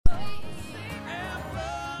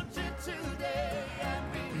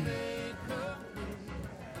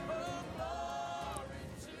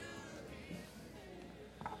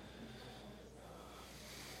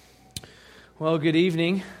Well, good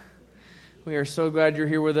evening. We are so glad you're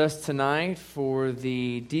here with us tonight for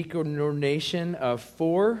the deacon ordination of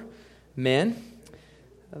 4 men.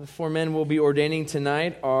 The 4 men we'll be ordaining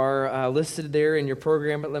tonight are listed there in your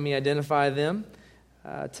program, but let me identify them.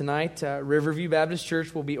 Tonight, Riverview Baptist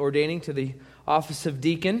Church will be ordaining to the office of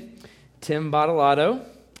deacon Tim Bottolato,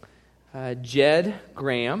 Jed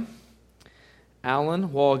Graham, Alan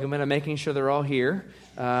Walgeman. I'm making sure they're all here.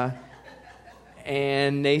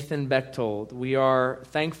 And Nathan Bechtold. We are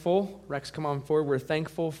thankful, Rex, come on forward. We're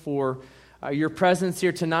thankful for your presence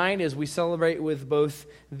here tonight as we celebrate with both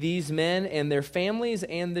these men and their families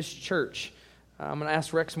and this church. I'm going to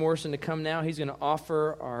ask Rex Morrison to come now. He's going to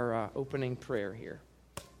offer our opening prayer here.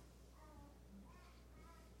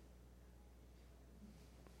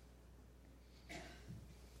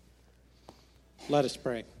 Let us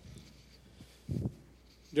pray.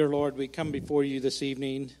 Dear Lord, we come before you this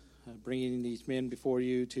evening, bringing these men before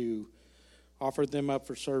you to offer them up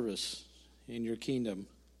for service in your kingdom.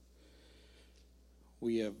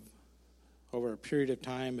 We have, over a period of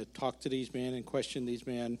time, have talked to these men and questioned these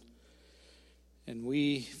men, and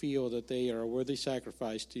we feel that they are a worthy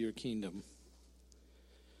sacrifice to your kingdom.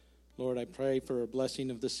 Lord, I pray for a blessing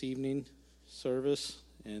of this evening service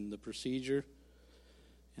and the procedure,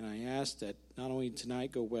 and I ask that not only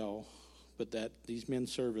tonight go well, but that these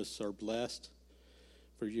men's service are blessed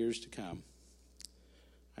for years to come.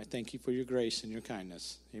 I thank you for your grace and your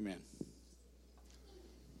kindness. Amen.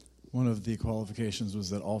 One of the qualifications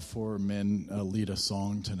was that all 4 men lead a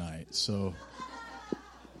song tonight. So,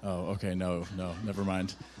 okay, no, never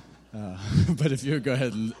mind. But if you go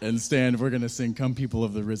ahead and stand, we're going to sing "Come People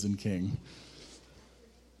of the Risen King."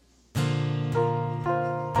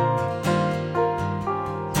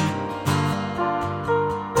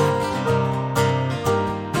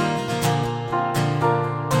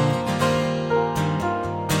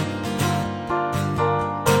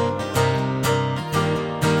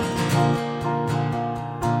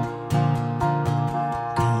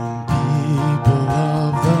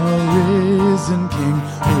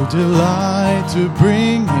 Delight to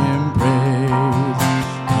bring him praise.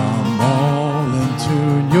 Come all and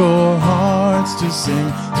tune your hearts to sing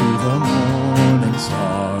to the morning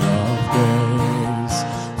star of grace.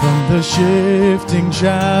 From the shifting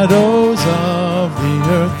shadows of the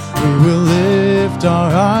earth, we will lift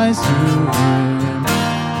our eyes to him,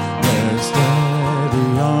 where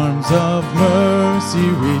steady arms of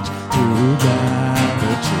mercy reach to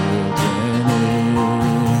gather children in.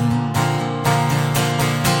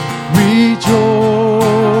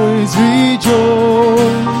 Rejoice,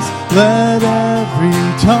 rejoice, let every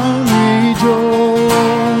tongue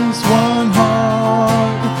rejoice. One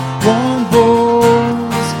heart, one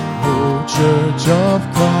voice, O Church of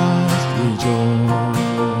Christ,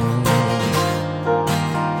 rejoice.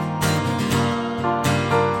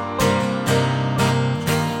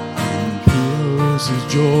 And Peace whose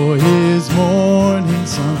joy is morning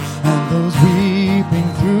sun, and those weeping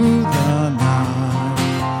through the night.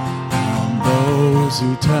 Those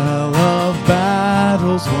who tell of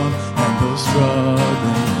battles won and those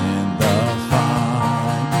struggling in the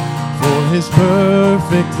fight. For his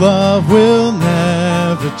perfect love will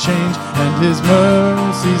never change, and his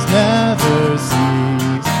mercies never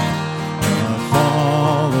cease. And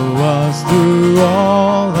follow us through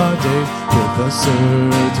all our days with a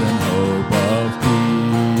certain hope of peace.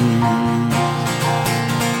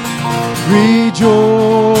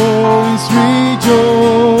 Rejoice,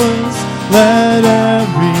 rejoice, let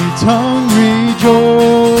every tongue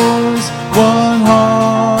rejoice. One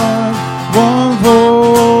heart, one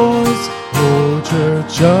voice, O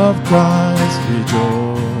Church of Christ,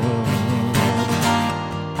 rejoice.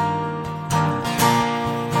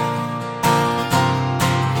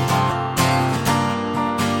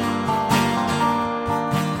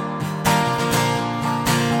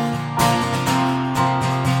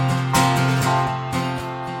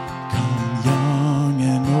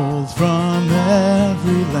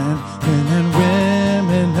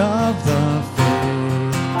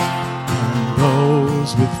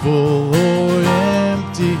 Full or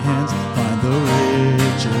empty hands, find the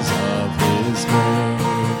riches of his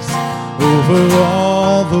grace. Over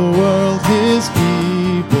all the world his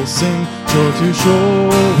people sing, shore to shore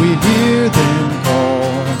we hear them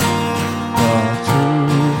call. The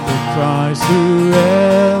truth of Christ through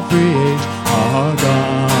every age, our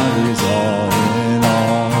God is all in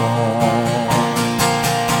all.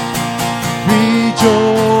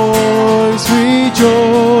 Rejoice,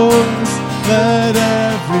 rejoice, let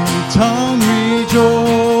every tongue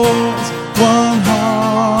rejoice. One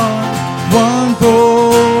heart, one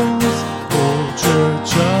voice, O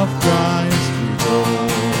Church of Christ,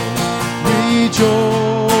 rejoice.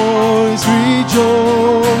 praise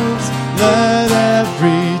rejoice. Let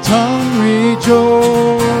every tongue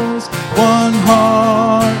rejoice. One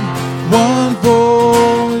heart, one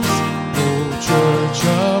voice. O Church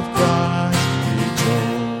of Christ, rejoice.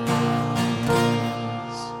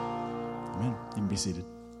 Amen. You can be seated.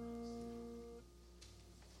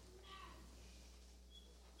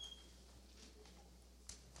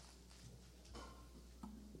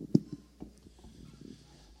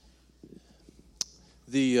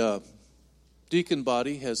 The deacon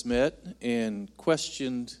body has met and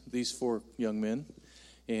questioned these 4 young men.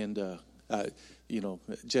 And,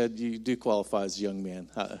 Jed, you do qualify as a young man.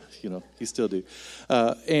 You still do.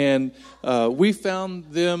 And we found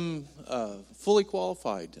them fully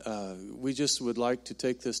qualified. We just would like to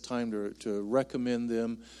take this time to recommend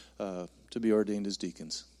them to be ordained as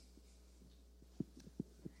deacons.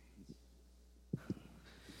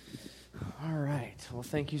 All right. Well,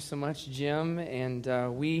 thank you so much, Jim.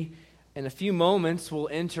 And we, in a few moments, will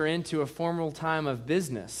enter into a formal time of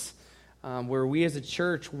business where we as a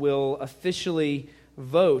church will officially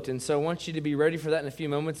vote. And so I want you to be ready for that in a few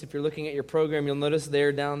moments. If you're looking at your program, you'll notice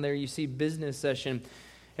down there, you see business session.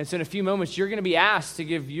 And so in a few moments, you're going to be asked to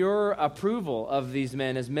give your approval of these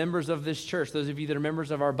men as members of this church. Those of you that are members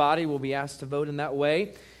of our body will be asked to vote in that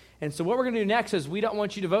way. And so what we're going to do next is we don't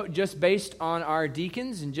want you to vote just based on our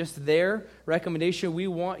deacons and just their recommendation. We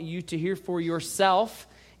want you to hear for yourself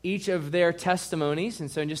each of their testimonies.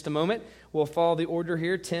 And so in just a moment, we'll follow the order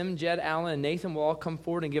here. Tim, Jed, Alan, and Nathan will all come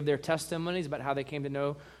forward and give their testimonies about how they came to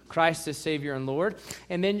know Christ as Savior and Lord.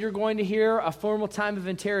 And then you're going to hear a formal time of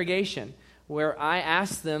interrogation where I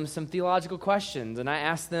ask them some theological questions and I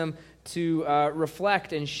ask them to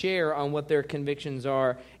reflect and share on what their convictions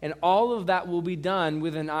are. And all of that will be done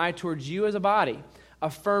with an eye towards you as a body,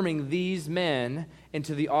 affirming these men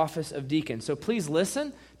into the office of deacon. So please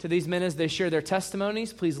listen to these men as they share their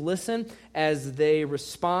testimonies. Please listen as they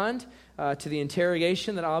respond to the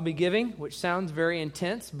interrogation that I'll be giving, which sounds very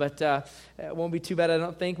intense, but it won't be too bad, I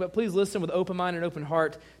don't think. But please listen with open mind and open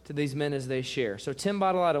heart to these men as they share. So Tim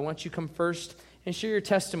Bottolato, I want you to come first and share your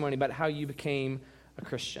testimony about how you became a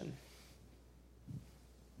Christian.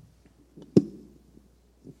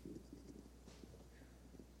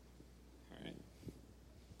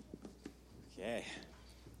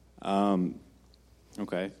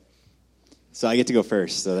 Okay. So I get to go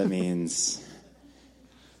first, so that means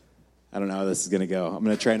I don't know how this is going to go. I'm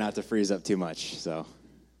going to try not to freeze up too much. So,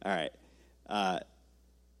 all right.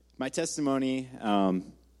 My testimony, I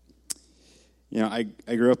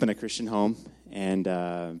grew up in a Christian home, and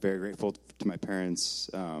very grateful to my parents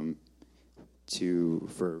for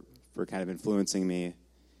kind of influencing me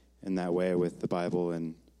in that way with the Bible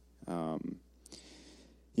and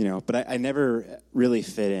but I never really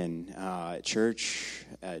fit in at church,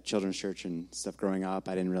 at children's church and stuff growing up.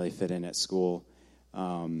 I didn't really fit in at school.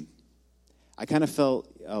 I kind of felt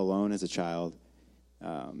alone as a child,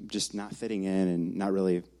 just not fitting in and not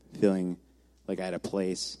really feeling like I had a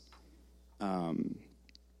place. And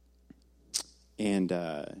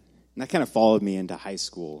that kind of followed me into high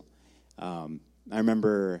school. I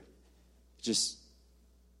remember just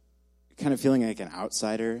kind of feeling like an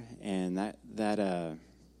outsider, and that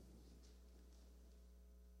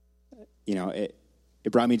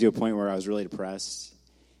it brought me to a point where I was really depressed.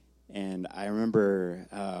 And I remember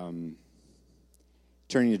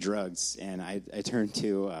turning to drugs, and I turned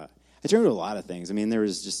to a lot of things. I mean, there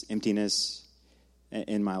was just emptiness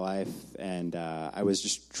in my life, and I was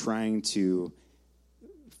just trying to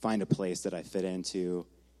find a place that I fit into,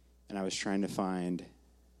 and I was trying to find,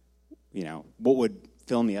 what would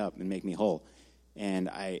fill me up and make me whole. And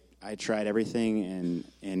I tried everything,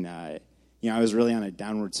 and I was really on a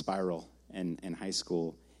downward spiral in high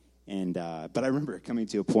school. And but I remember coming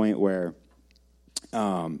to a point where,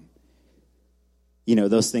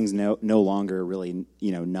 those things no longer really,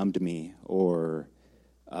 numbed me or,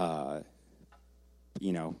 kind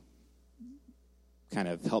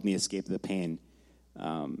of helped me escape the pain.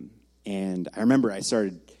 And I remember I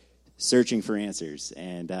started searching for answers,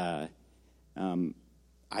 and I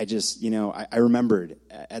just, I remembered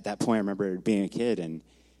at that point, I remember being a kid and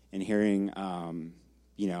hearing,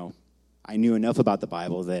 I knew enough about the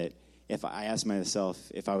Bible that if I asked myself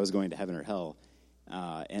if I was going to heaven or hell,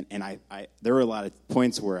 and I there were a lot of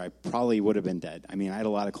points where I probably would have been dead. I mean, I had a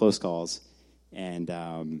lot of close calls, and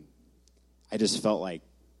I just felt like,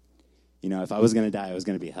 if I was going to die, it was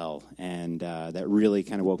going to be hell, and that really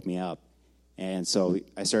kind of woke me up. And so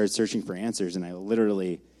I started searching for answers, and I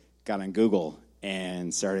literally got on Google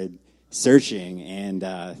and started searching, and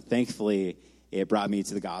thankfully it brought me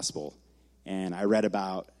to the gospel. And I read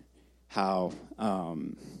about how, how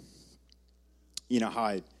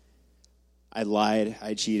I I'd lied,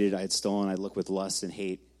 I'd cheated, I'd stolen, I'd looked with lust and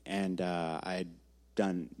hate, and I'd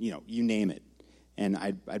done, you name it. And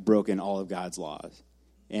I'd broken all of God's laws.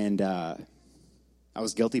 And I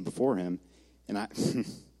was guilty before him, and I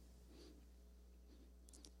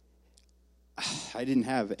didn't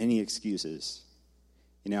have any excuses.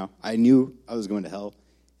 I knew I was going to hell.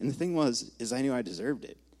 And the thing is I knew I deserved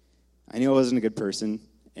it. I knew I wasn't a good person,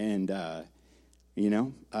 and,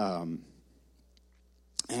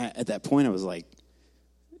 at that point I was like,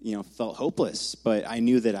 felt hopeless, but I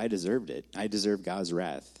knew that I deserved it. I deserved God's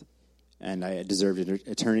wrath, and I deserved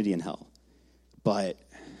eternity in hell. But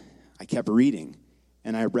I kept reading,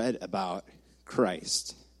 and I read about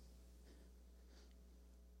Christ.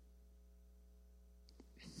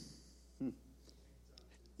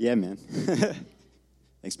 Yeah, man.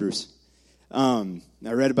 Thanks, Bruce. I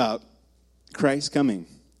read about Christ coming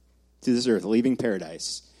to this earth, leaving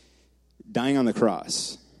paradise, dying on the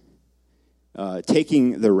cross,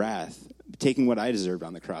 taking the wrath, taking what I deserved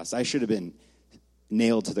on the cross. I should have been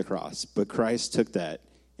nailed to the cross, but Christ took that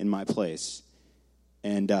in my place.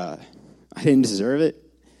 And I didn't deserve it.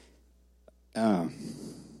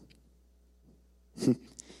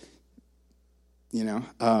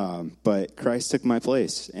 But Christ took my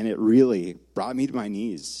place, and it really brought me to my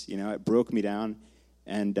knees. It broke me down,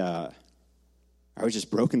 and I was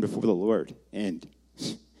just broken before the Lord. And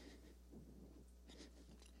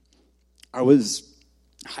I was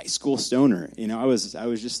a high school stoner. I was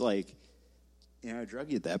just like, a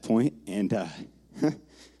druggie at that point, and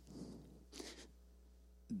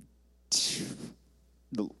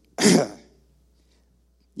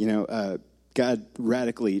God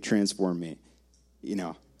radically transformed me.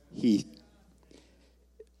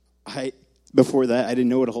 Before that, I didn't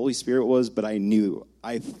know what a Holy Spirit was, but I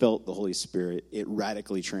felt the Holy Spirit. It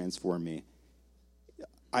radically transformed me.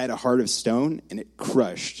 I had a heart of stone, and it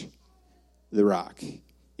crushed the rock.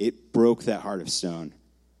 It broke that heart of stone.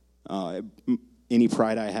 Any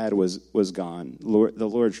pride I had was gone. The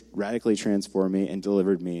Lord radically transformed me and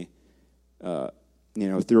delivered me,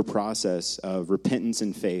 through a process of repentance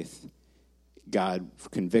and faith. God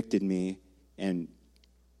convicted me and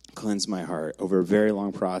cleansed my heart over a very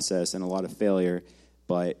long process and a lot of failure.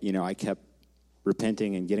 But, I kept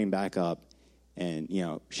repenting and getting back up and,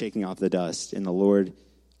 shaking off the dust. And the Lord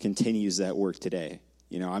continues that work today.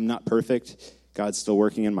 I'm not perfect. God's still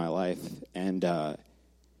working in my life. And,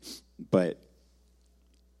 but,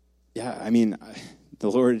 yeah,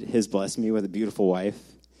 the Lord has blessed me with a beautiful wife,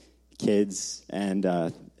 kids, and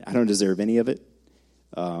I don't deserve any of it.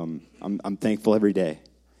 I'm thankful every day.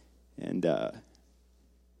 And, I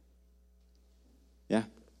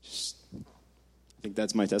think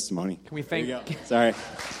that's my testimony. Can we thank? Sorry.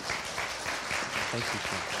 Thank you.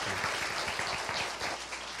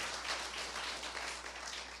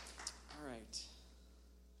 All right.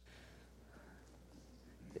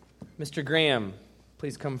 Mr. Graham,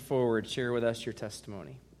 please come forward. Share with us your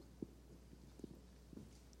testimony.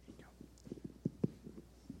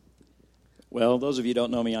 Well, those of you who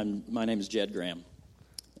don't know me, my name is Jed Graham,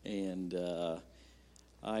 and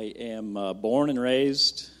I am born and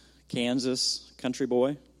raised Kansas country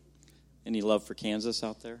boy. Any love for Kansas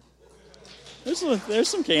out there? There's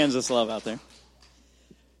some Kansas love out there.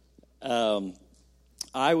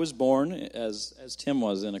 I was born, as Tim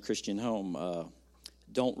was, in a Christian home.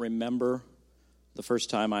 Don't remember the first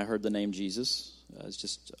time I heard the name Jesus. It's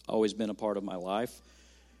just always been a part of my life.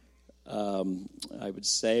 I would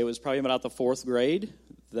say it was probably about the fourth grade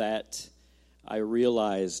that I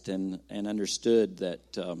realized and understood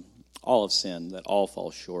that all have sinned, that all fall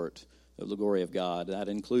short of the glory of God. That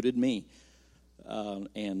included me.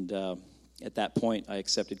 And at that point, I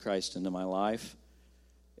accepted Christ into my life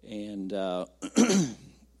and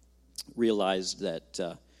realized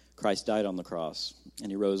that Christ died on the cross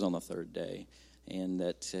and he rose on the third day, and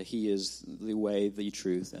that he is the way, the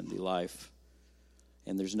truth, and the life.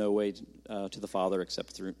 And there's no way to the Father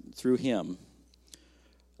except through him.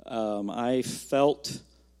 I felt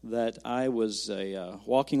that I was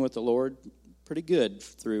walking with the Lord pretty good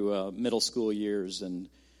through middle school years and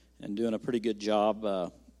doing a pretty good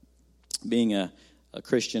job being a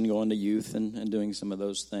Christian, going to youth and doing some of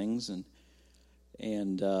those things.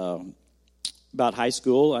 And about high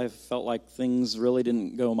school, I felt like things really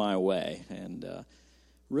didn't go my way, and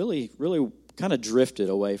really kind of drifted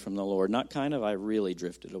away from the Lord. I really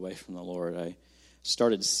drifted away from the Lord. I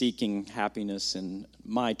started seeking happiness in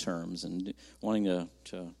my terms and wanting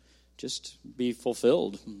to just be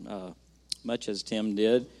fulfilled, much as Tim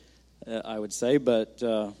did, I would say. But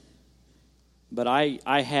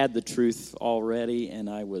I had the truth already, and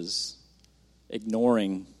I was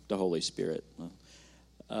ignoring the Holy Spirit.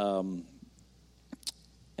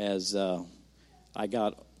 as I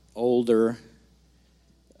got older,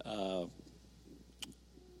 I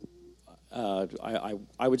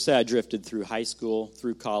would say I drifted through high school,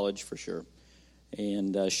 through college for sure.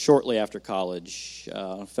 And shortly after college,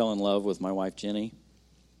 I fell in love with my wife, Jenny.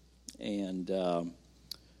 And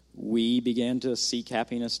we began to seek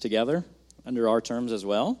happiness together under our terms as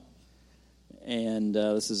well. And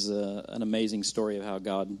this is an amazing story of how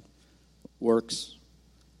God works,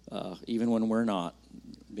 even when we're not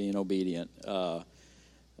being obedient.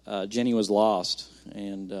 Jenny was lost,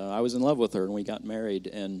 and I was in love with her, and we got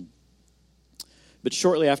married. But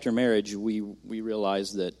shortly after marriage, we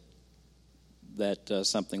realized that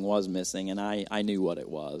something was missing, and I knew what it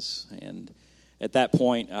was. And at that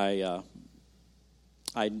point, I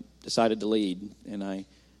decided to lead, and I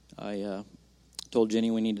told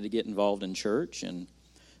Jenny we needed to get involved in church. And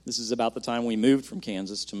this is about the time we moved from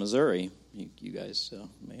Kansas to Missouri. You guys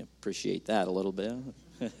may appreciate that a little bit.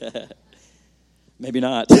 Maybe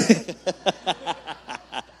not.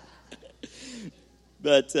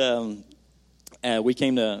 But we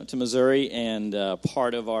came to Missouri, and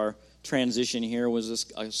part of our transition here was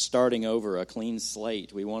starting over, a clean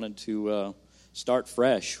slate. We wanted to start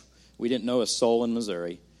fresh. We didn't know a soul in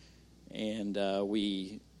Missouri, and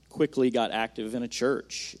we quickly got active in a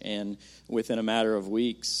church. And within a matter of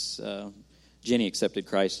weeks, Jenny accepted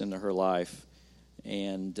Christ into her life,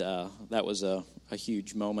 and that was a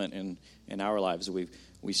huge moment in our lives.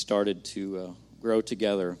 We started to grow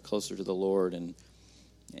together, closer to the Lord,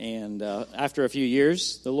 and after a few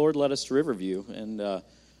years, the Lord led us to Riverview, and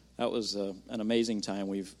that was an amazing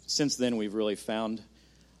time. Since then we've really found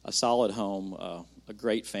a solid home, a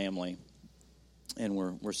great family, and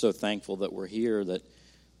we're so thankful that we're here. That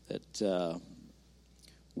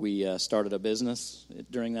we started a business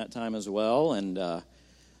during that time as well, and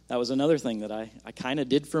that was another thing that I kind of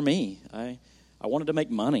did for me. I wanted to make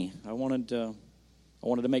money. I wanted to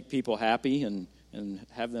make people happy and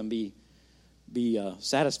have them be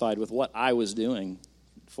satisfied with what I was doing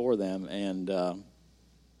for them. And the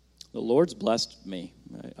Lord's blessed me.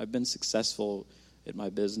 I've been successful at my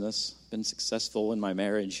business, been successful in my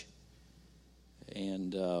marriage.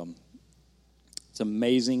 And it's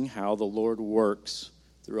amazing how the Lord works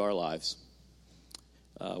through our lives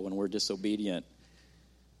when we're disobedient.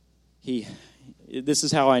 This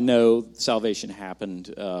is how I know salvation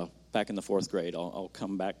happened back in the fourth grade. I'll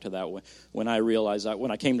come back to that. When I realized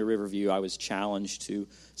when I came to Riverview, I was challenged to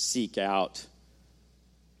seek out,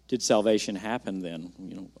 did salvation happen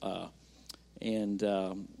then? And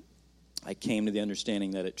I came to the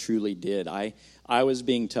understanding that it truly did. I was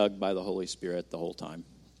being tugged by the Holy Spirit the whole time.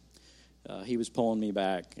 He was pulling me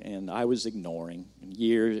back, and I was ignoring. And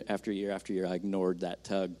year after year after year, I ignored that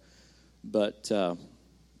tug. But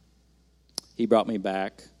He brought me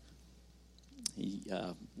back. He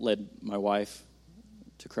led my wife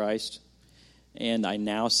to Christ, and I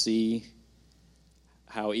now see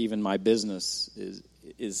how even my business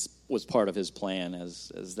was part of His plan.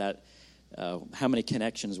 As that, how many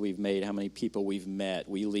connections we've made, how many people we've met.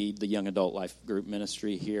 We lead the Young Adult Life Group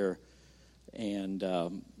ministry here, and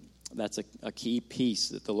that's a key piece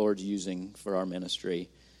that the Lord's using for our ministry.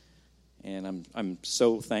 And I'm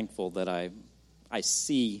so thankful that I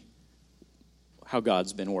see how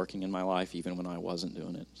God's been working in my life even when I wasn't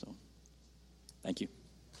doing it. So, thank you.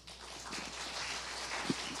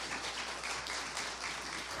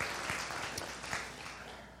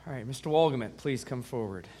 All right, Mr. Wolgamut, please come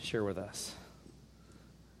forward, share with us.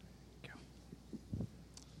 Go.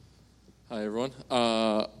 Hi, everyone.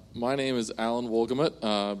 My name is Alan Wolgamut.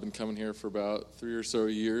 I've been coming here for about 3 or so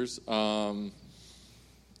years.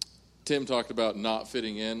 Tim talked about not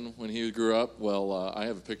fitting in when he grew up. Well, I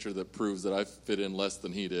have a picture that proves that I fit in less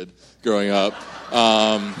than he did growing up.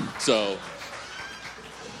 So,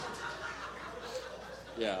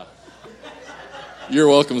 yeah. You're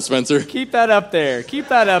welcome, Spencer. Keep that up there. Keep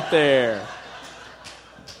that up there.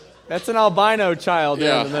 That's an albino child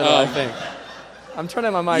there in the middle, I think. I'm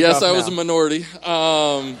turning my mic off Yes, I now. was a minority.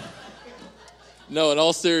 No, in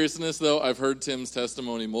all seriousness, though, I've heard Tim's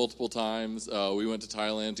testimony multiple times. We went to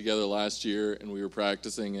Thailand together last year, and we were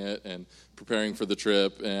practicing it and preparing for the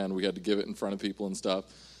trip, and we had to give it in front of people and stuff.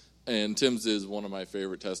 And Tim's is one of my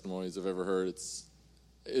favorite testimonies I've ever heard.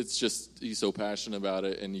 It's just, he's so passionate about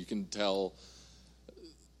it, and you can tell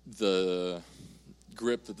the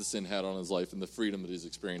grip that the sin had on his life and the freedom that he's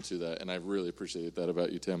experienced through that, and I really appreciate that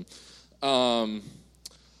about you, Tim.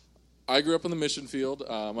 I grew up in the mission field.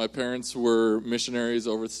 My parents were missionaries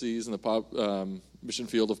overseas in the mission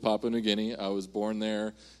field of Papua New Guinea. I was born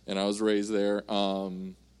there, and I was raised there.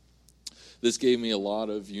 this gave me a lot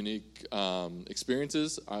of unique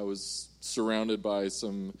experiences. I was surrounded by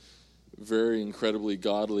some very incredibly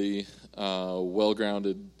godly,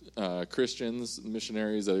 well-grounded Christians,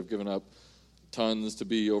 missionaries that have given up tons to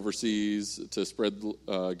be overseas to spread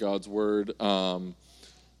God's word.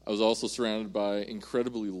 I was also surrounded by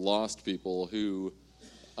incredibly lost people who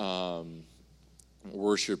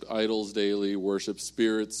worshipped idols daily, worshipped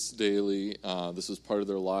spirits daily. This was part of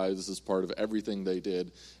their lives. This is part of everything they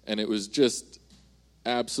did. And it was just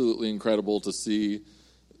absolutely incredible to see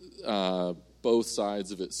both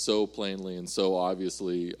sides of it so plainly and so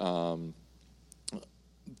obviously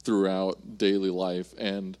throughout daily life.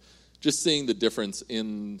 And just seeing the difference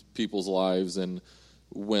in people's lives and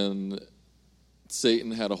when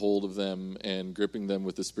Satan had a hold of them and gripping them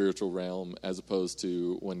with the spiritual realm as opposed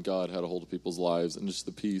to when God had a hold of people's lives and just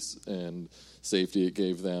the peace and safety it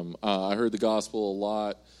gave them. I heard the gospel a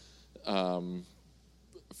lot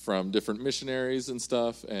from different missionaries and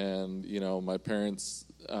stuff, and, you know, my parents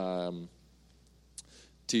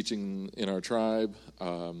teaching in our tribe.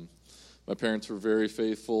 My parents were very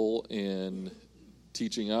faithful in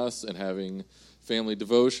teaching us and having family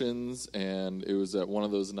devotions, and it was at one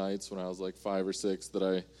of those nights when I was like 5 or 6 that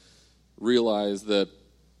I realized that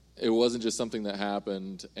it wasn't just something that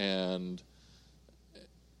happened and,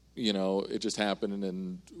 you know, it just happened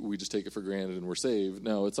and we just take it for granted and we're saved.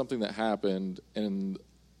 No, it's something that happened, and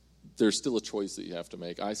there's still a choice that you have to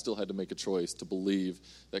make. I still had to make a choice to believe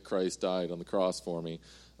that Christ died on the cross for me,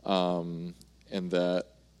 and that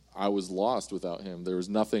I was lost without him. There was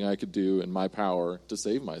nothing I could do in my power to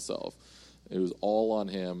save myself. It was all on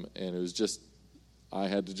him, and it was just, I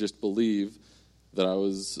had to just believe that I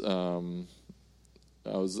was a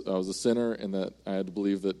sinner, and that I had to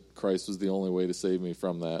believe that Christ was the only way to save me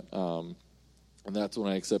from that. And that's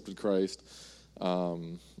when I accepted Christ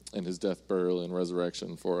and his death, burial, and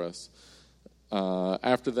resurrection for us.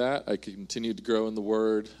 After that, I continued to grow in the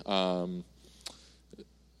Word.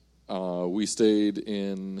 We stayed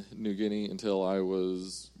in New Guinea until I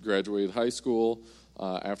was graduated high school.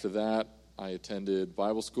 After that, I attended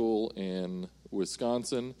Bible school in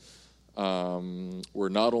Wisconsin, where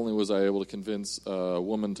not only was I able to convince a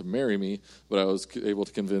woman to marry me, but I was able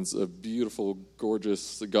to convince a beautiful,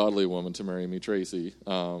 gorgeous, godly woman to marry me, Tracy,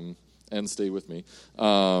 and stay with me.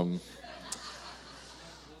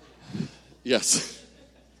 Yes.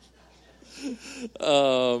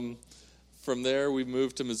 From there, we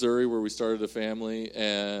moved to Missouri, where we started a family,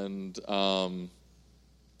 and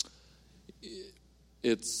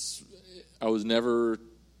I was never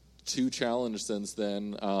too challenged since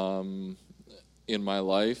then in my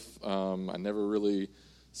life. I never really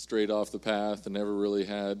strayed off the path. I never really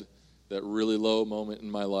had that really low moment in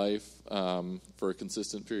my life for a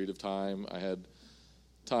consistent period of time. I had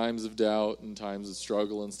times of doubt and times of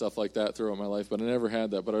struggle and stuff like that throughout my life, but I never had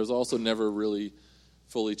that. But I was also never really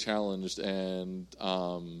fully challenged, and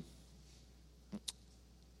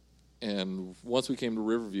once we came to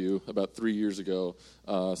Riverview about 3 years ago,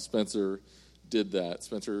 Spencer did that.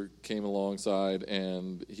 Spencer came alongside,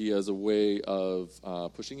 and he has a way of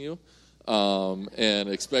pushing you and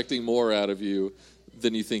expecting more out of you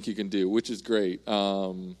than you think you can do, which is great.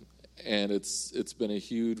 And it's been a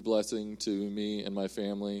huge blessing to me and my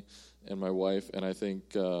family and my wife, and I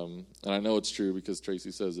think, and I know it's true because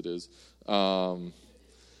Tracy says it is.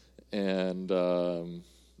 And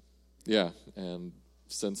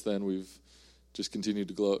since then we've just continued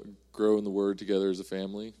to grow in the Word together as a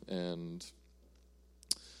family, and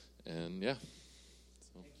yeah.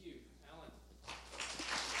 So. Thank you, Alan.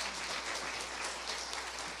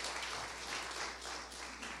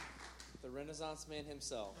 The Renaissance man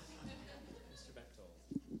himself, Mr. Bechtold.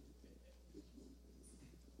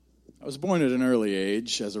 I was born at an early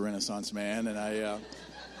age as a Renaissance man, and I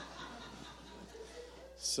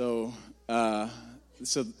So the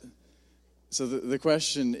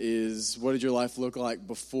question is, what did your life look like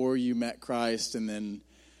before you met Christ, and then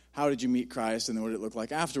how did you meet Christ, and then what did it look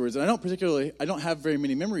like afterwards? And I don't have very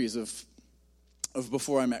many memories of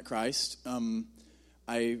before I met Christ. I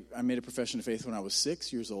made a profession of faith when I was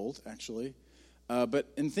 6 years old, actually. But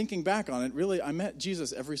in thinking back on it, really, I met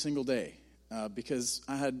Jesus every single day because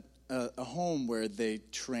I had a home where they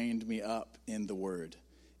trained me up in the Word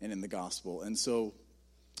and in the gospel, and so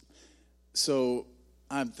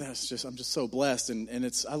I'm just so blessed,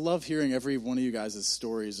 and I love hearing every one of you guys'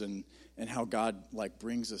 stories and how God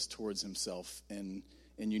brings us towards Himself in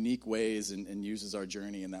unique ways and uses our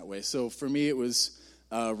journey in that way. So for me, it was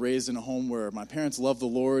raised in a home where my parents loved the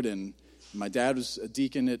Lord, and my dad was a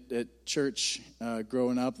deacon at church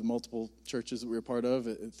growing up, the multiple churches that we were part of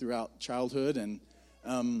throughout childhood, and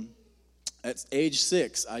at age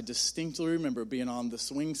 6, I distinctly remember being on the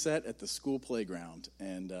swing set at the school playground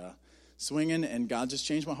and swinging, and God just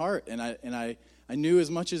changed my heart. And I knew as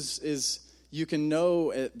much as you can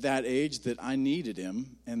know at that age that I needed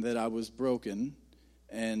Him and that I was broken,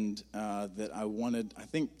 and that I wanted. I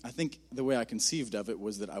think the way I conceived of it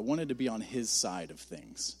was that I wanted to be on His side of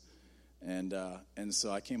things, and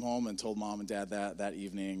so I came home and told Mom and Dad that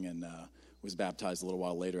evening, and was baptized a little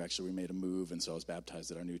while later. Actually, we made a move, and so I was baptized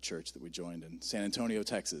at our new church that we joined in San Antonio,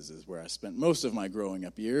 Texas, is where I spent most of my growing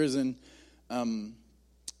up years, and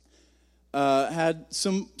had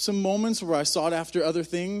some moments where I sought after other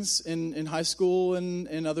things in high school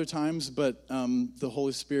and other times, but the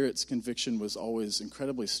Holy Spirit's conviction was always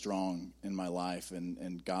incredibly strong in my life,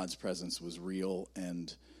 and God's presence was real,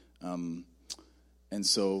 and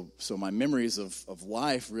so my memories of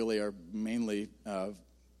life really are mainly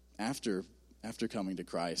after coming to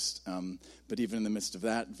Christ. But even in the midst of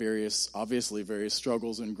that, various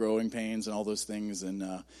struggles and growing pains and all those things.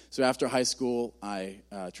 And so after high school, I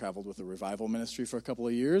traveled with a revival ministry for a couple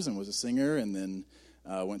of years and was a singer, and then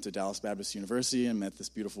went to Dallas Baptist University and met this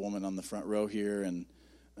beautiful woman on the front row here. And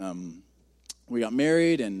we got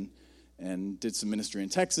married and did some ministry in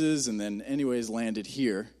Texas, and then anyways landed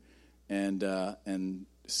here, and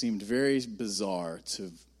seemed very bizarre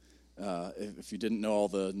to if you didn't know all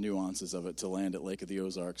the nuances of it, to land at Lake of the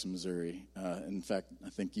Ozarks, Missouri. In fact, I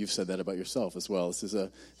think you've said that about yourself as well. This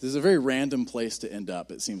is a very random place to end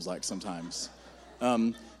up, it seems like sometimes.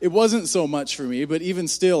 It wasn't so much for me, but even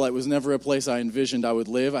still, it was never a place I envisioned I would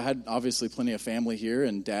live. I had obviously plenty of family here,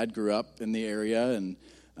 and Dad grew up in the area, and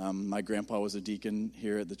my grandpa was a deacon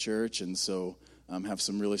here at the church, and so have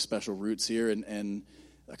some really special roots here, and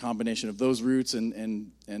a combination of those roots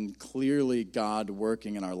and clearly God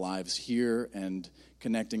working in our lives here and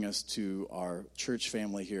connecting us to our church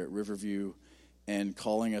family here at Riverview and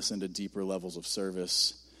calling us into deeper levels of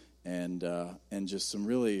service and just some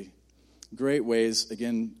really great ways.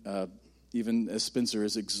 Again, even as Spencer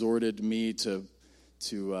has exhorted me to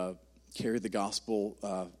carry the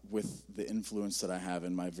gospel with the influence that I have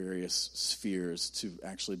in my various spheres, to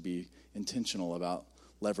actually be intentional about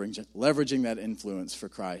leveraging that influence for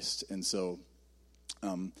Christ. And so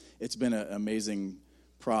it's been an amazing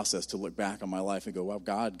process to look back on my life and go, wow,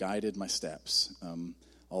 God guided my steps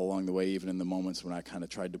all along the way, even in the moments when I kind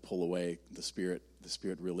of tried to pull away. The Spirit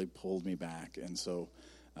really pulled me back. And so,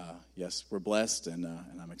 yes, we're blessed, and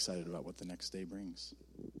I'm excited about what the next day brings.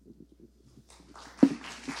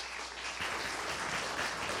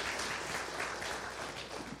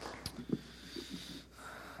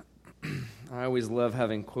 I always love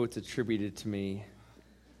having quotes attributed to me.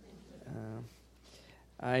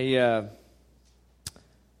 I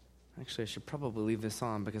should probably leave this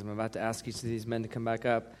on because I'm about to ask each of these men to come back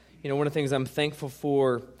up. You know, one of the things I'm thankful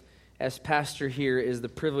for as pastor here is the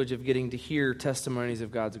privilege of getting to hear testimonies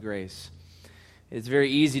of God's grace. It's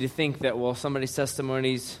very easy to think that, well, somebody's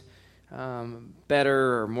testimony's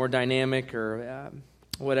better or more dynamic or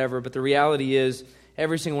whatever, but the reality is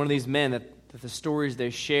every single one of these men, that the stories they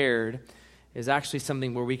shared is actually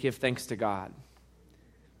something where we give thanks to God.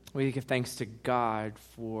 We give thanks to God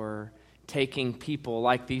for taking people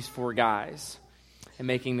like these four guys and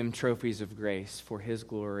making them trophies of grace for His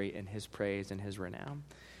glory and His praise and His renown.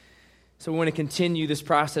 So we want to continue this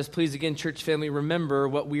process. Please, again, church family, remember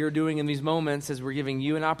what we are doing in these moments as we're giving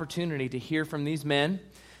you an opportunity to hear from these men,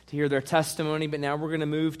 to hear their testimony, but now we're going to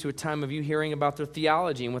move to a time of you hearing about their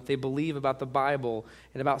theology and what they believe about the Bible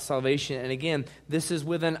and about salvation. And again, this is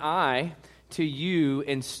with an eye to you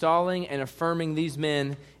installing and affirming these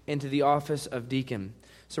men into the office of deacon.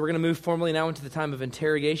 So we're going to move formally now into the time of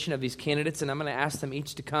interrogation of these candidates, and I'm going to ask them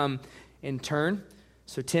each to come in turn.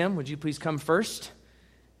 So Tim, would you please come first?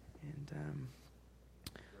 And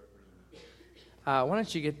why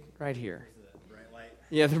don't you get right here? The bright light?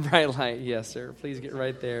 Yeah, the bright light. Yes, sir. Please get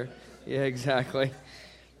right there. Yeah, exactly.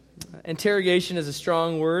 Interrogation is a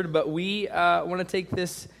strong word, but we want to take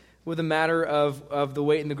this with a matter of the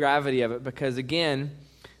weight and the gravity of it, because again,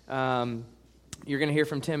 you're going to hear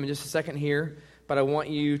from Tim in just a second here, but I want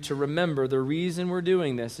you to remember the reason we're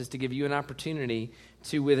doing this is to give you an opportunity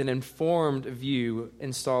to, with an informed view,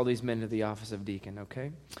 install these men to the office of deacon,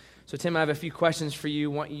 okay? So Tim, I have a few questions for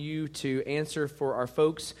you. I want you to answer for our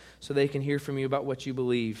folks so they can hear from you about what you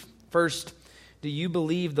believe. First, do you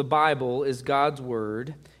believe the Bible is God's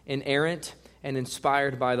word, inerrant and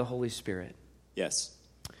inspired by the Holy Spirit? Yes.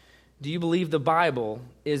 Do you believe the Bible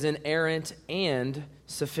is inerrant and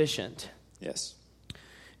sufficient? Yes.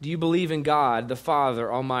 Do you believe in God, the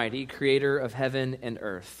Father Almighty, creator of heaven and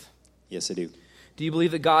earth? Yes, I do. Do you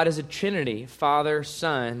believe that God is a Trinity, Father,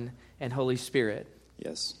 Son, and Holy Spirit?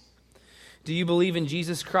 Yes. Do you believe in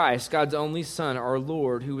Jesus Christ, God's only Son, our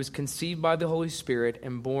Lord, who was conceived by the Holy Spirit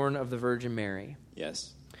and born of the Virgin Mary?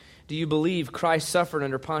 Yes. Do you believe Christ suffered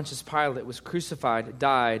under Pontius Pilate, was crucified,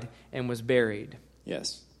 died, and was buried?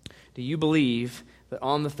 Yes. Do you believe that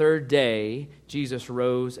on the third day Jesus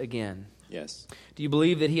rose again? Yes. Do you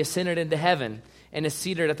believe that he ascended into heaven and is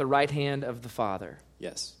seated at the right hand of the Father?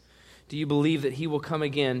 Yes. Do you believe that he will come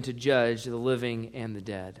again to judge the living and the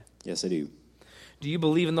dead? Yes, I do. Do you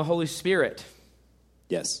believe in the Holy Spirit?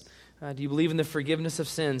 Yes. Do you believe in the forgiveness of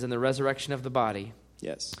sins and the resurrection of the body?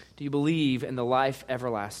 Yes. Do you believe in the life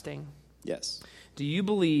everlasting? Yes. Do you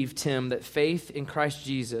believe, Tim, that faith in Christ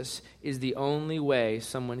Jesus is the only way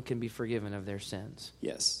someone can be forgiven of their sins?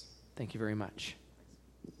 Yes. Thank you very much.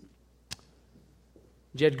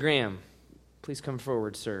 Jed Graham, please come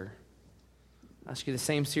forward, sir. I'll ask you the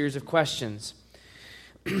same series of questions.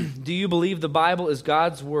 Do you believe the Bible is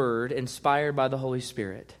God's Word inspired by the Holy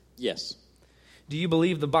Spirit? Yes. Do you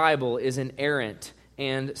believe the Bible is inerrant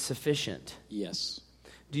and sufficient? Yes.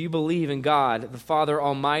 Do you believe in God, the Father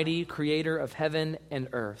Almighty, creator of heaven and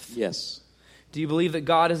earth? Yes. Do you believe that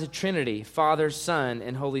God is a Trinity, Father, Son,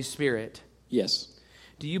 and Holy Spirit? Yes.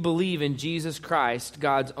 Do you believe in Jesus Christ,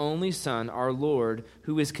 God's only Son, our Lord,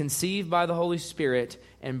 who is conceived by the Holy Spirit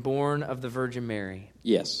and born of the Virgin Mary?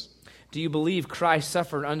 Yes. Do you believe Christ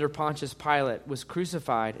suffered under Pontius Pilate, was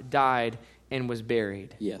crucified, died, and was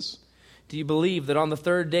buried? Yes. Do you believe that on the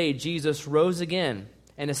third day Jesus rose again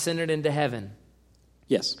and ascended into heaven?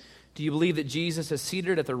 Yes. Do you believe that Jesus is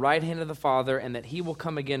seated at the right hand of the Father and that he will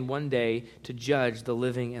come again one day to judge the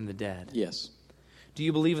living and the dead? Yes. Do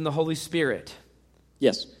you believe in the Holy Spirit?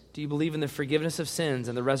 Yes. Do you believe in the forgiveness of sins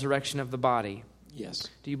and the resurrection of the body? Yes.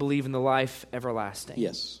 Do you believe in the life everlasting?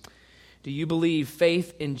 Yes. Do you believe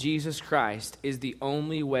faith in Jesus Christ is the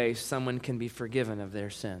only way someone can be forgiven of their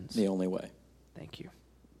sins? The only way. Thank you.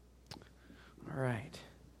 All right.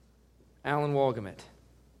 Alan Walgamut,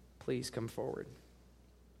 please come forward.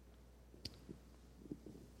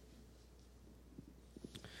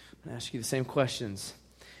 I'm going to ask you the same questions.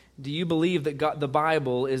 Do you believe that the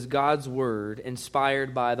Bible is God's Word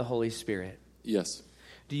inspired by the Holy Spirit? Yes.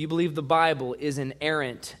 Do you believe the Bible is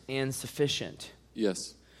inerrant and sufficient?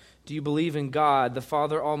 Yes. Do you believe in God, the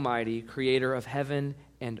Father Almighty, creator of heaven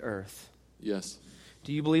and earth? Yes.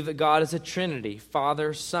 Do you believe that God is a Trinity,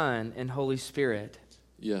 Father, Son, and Holy Spirit?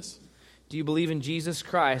 Yes. Do you believe in Jesus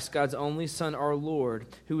Christ, God's only Son, our Lord,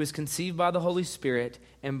 who was conceived by the Holy Spirit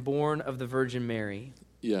and born of the Virgin Mary?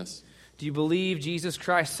 Yes. Do you believe Jesus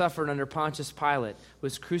Christ suffered under Pontius Pilate,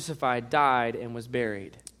 was crucified, died, and was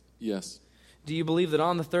buried? Yes. Do you believe that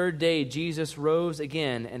on the third day Jesus rose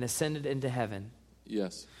again and ascended into heaven?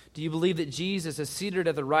 Yes. Do you believe that Jesus is seated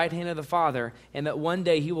at the right hand of the Father and that one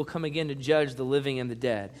day he will come again to judge the living and the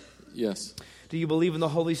dead? Yes. Do you believe in the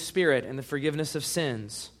Holy Spirit and the forgiveness of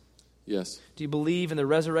sins? Yes. Do you believe in the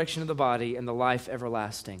resurrection of the body and the life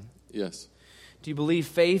everlasting? Yes. Do you believe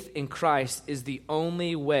faith in Christ is the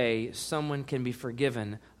only way someone can be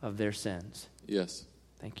forgiven of their sins? Yes.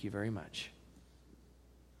 Thank you very much.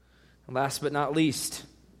 And last but not least,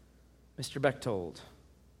 Mr. Bechtold.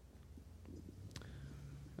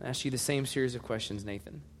 I'll ask you the same series of questions,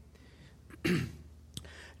 Nathan.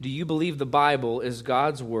 Do you believe the Bible is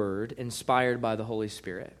God's Word inspired by the Holy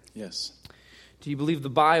Spirit? Yes, Do you believe the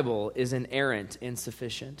Bible is inerrant and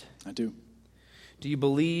sufficient? I do. Do you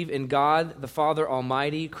believe in God, the Father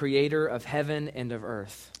Almighty, creator of heaven and of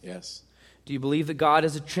earth? Yes, Do you believe that God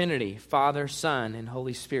is a Trinity, Father, Son, and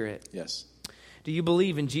Holy Spirit? yes, Do you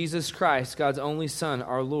believe in Jesus Christ, God's only Son,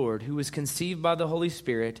 our Lord, who was conceived by the Holy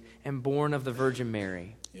Spirit and born of the Virgin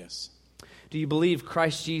Mary? yes, Do you believe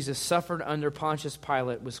Christ Jesus suffered under Pontius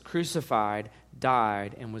Pilate, was crucified,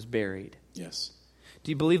 died, and was buried? yes,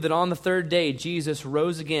 Do you believe that on the third day Jesus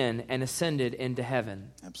rose again and ascended into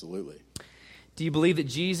heaven? absolutely. Do you believe that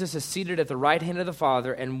Jesus is seated at the right hand of the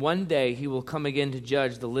Father and one day he will come again to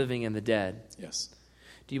judge the living and the dead? Yes,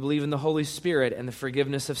 Do you believe in the Holy Spirit and the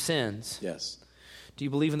forgiveness of sins? yes, Do you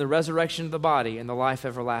believe in the resurrection of the body and the life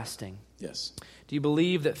everlasting? yes, Do you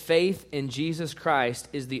believe that faith in Jesus Christ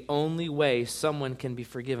is the only way someone can be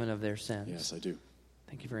forgiven of their sins? yes, I do.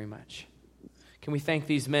 Thank you very much. Can we thank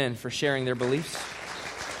these men for sharing their beliefs?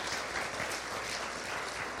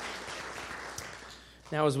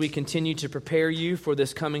 Now, as we continue to prepare you for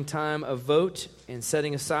this coming time of vote and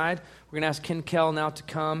setting aside, we're going to ask Ken Kell now to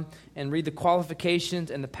come and read the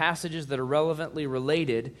qualifications and the passages that are relevantly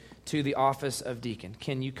related to the office of deacon.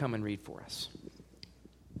 Ken, you come and read for us.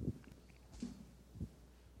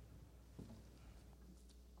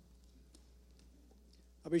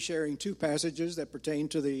 I'll be sharing two passages that pertain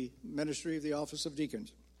to the ministry of the office of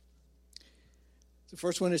deacons. The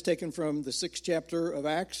first one is taken from the 6th chapter of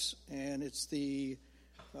Acts, and it's the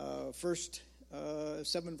first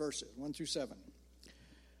 7 verses, 1 through 7.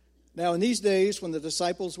 Now, in these days, when the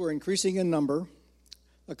disciples were increasing in number,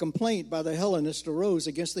 a complaint by the Hellenists arose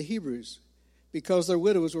against the Hebrews because their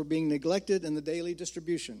widows were being neglected in the daily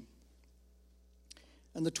distribution.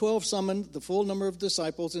 And the 12 summoned the full number of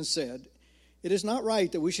disciples and said, "It is not right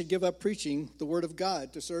that we should give up preaching the word of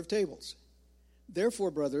God to serve tables. Therefore,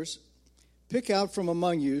 brothers, pick out from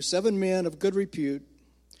among you 7 men of good repute,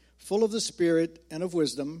 full of the Spirit and of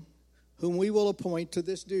wisdom, whom we will appoint to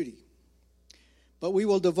this duty. But we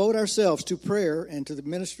will devote ourselves to prayer and to the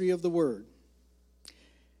ministry of the word."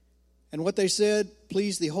 And what they said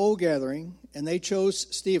pleased the whole gathering, and they chose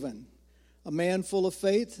Stephen, a man full of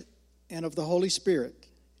faith and of the Holy Spirit,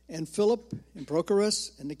 and Philip, and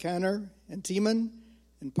Prochorus, and Nicanor, and Timon,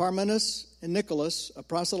 and Parmenas, and Nicholas, a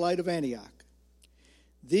proselyte of Antioch.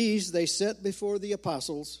 These they set before the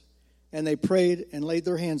apostles, and they prayed and laid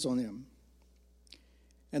their hands on them.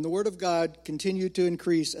 And the word of God continued to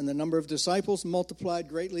increase, and the number of disciples multiplied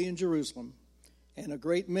greatly in Jerusalem, and a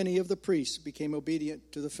great many of the priests became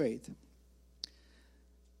obedient to the faith.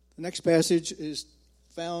 The next passage is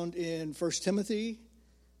found in 1 Timothy,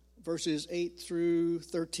 verses 8 through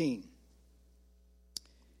 13.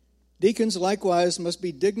 Deacons likewise must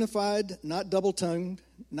be dignified, not double-tongued,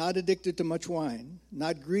 not addicted to much wine,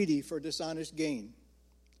 not greedy for dishonest gain.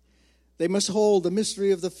 They must hold the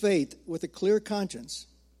mystery of the faith with a clear conscience.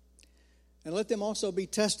 And let them also be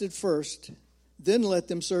tested first, then let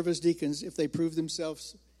them serve as deacons if they prove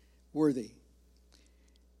themselves worthy.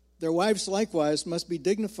 Their wives likewise must be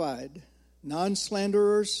dignified,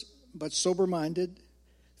 non-slanderers, but sober-minded,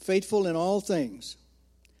 faithful in all things.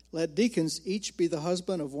 Let deacons each be the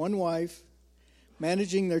husband of one wife,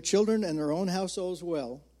 managing their children and their own households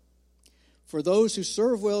well. For those who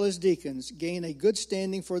serve well as deacons gain a good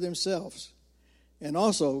standing for themselves, and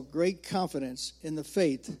also great confidence in the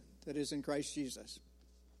faith that is in Christ Jesus.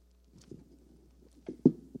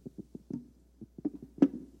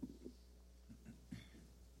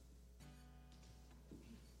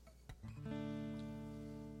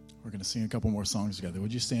 We're going to sing a couple more songs together.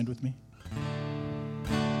 Would you stand with me?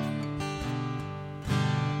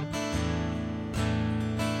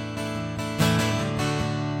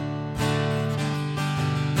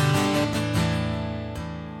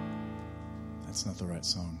 That's not the right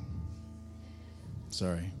song.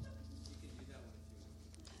 Sorry.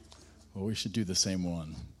 Well, we should do the same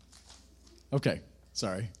one. Okay,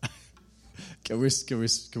 sorry. Can we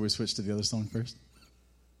switch to the other song first?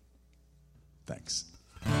 Thanks.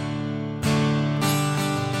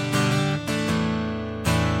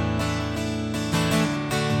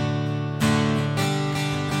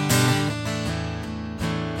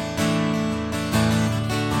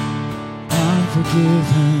 I'm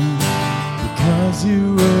forgiven because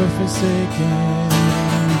you were forsaken.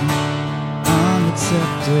 I'm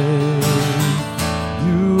accepted,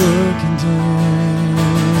 you were condemned.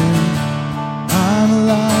 I'm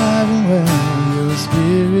alive and well, your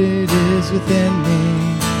spirit is within me,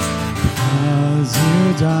 because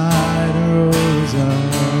you died and rose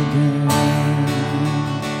again.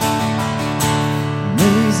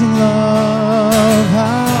 Amazing love,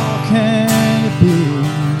 how can it be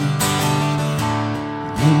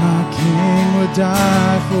that my King would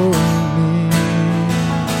die for me?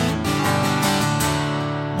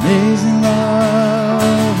 Amazing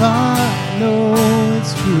love, I know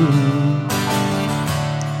it's true.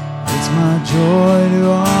 It's my joy to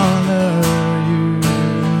honor you.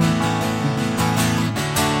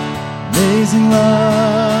 Amazing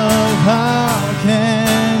love, how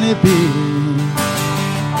can it be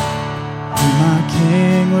that my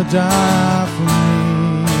King would die for me?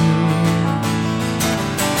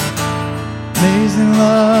 Amazing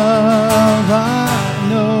love, I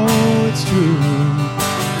know it's true.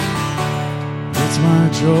 It's my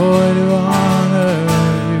joy to honor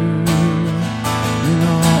you. In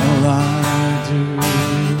all I do,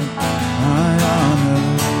 I honor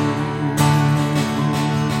you.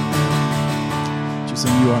 Just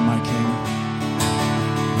sing, you are my King.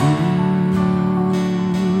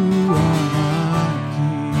 You are my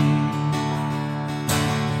King.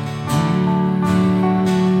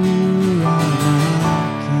 You are my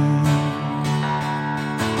King.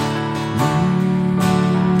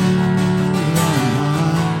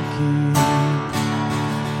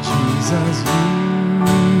 Jesus,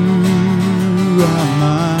 you are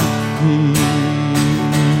my King.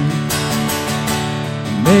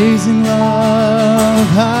 Amazing love,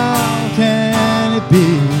 how can it be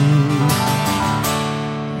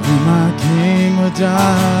that my King would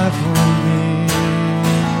die for me?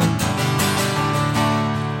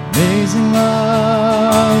 Amazing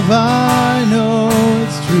love, I know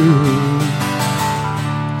it's true.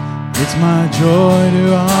 It's my joy to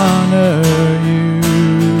honor you.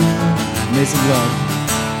 Amazing love.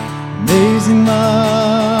 Amazing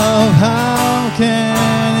love, how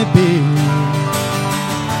can it be?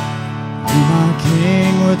 You, my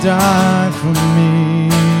King, would die for me.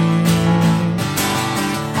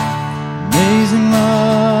 Amazing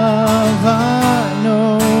love, I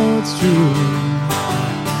know it's true.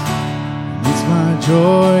 It's my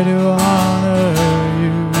joy to honor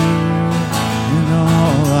you in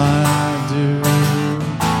all I do.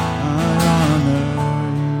 I honor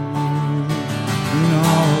you in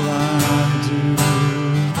all I do.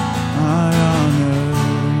 I honor you.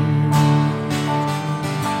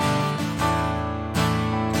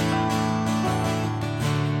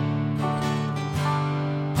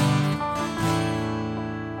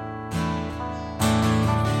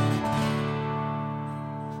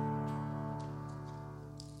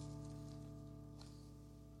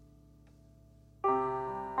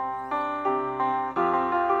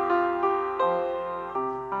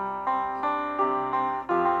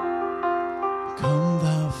 Come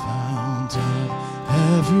thou fount of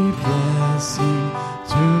every blessing,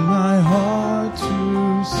 tune my heart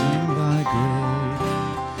to sing thy great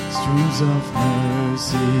streams of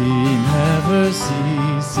mercy, never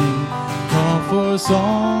ceasing, call for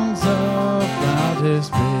songs of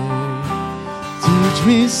loudest praise. Teach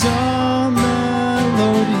me some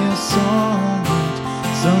melodious song,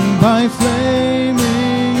 sung by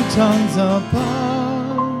flaming tongues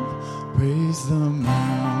above. Praise the mountain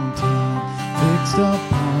fixed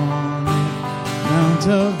upon it, mount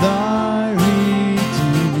of thy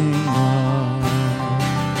redeeming love.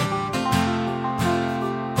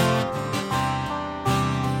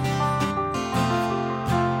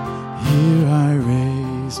 Here I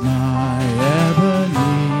raise my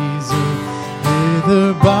Ebenezer,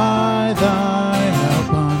 hither by thy help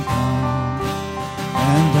I'm come,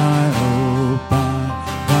 and I hope by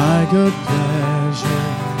thy good pleasure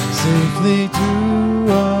safely to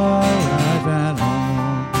arrive at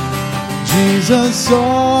home. Jesus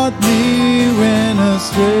sought me when a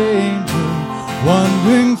stranger,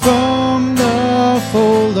 wandering from the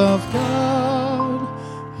fold of God.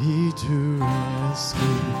 He to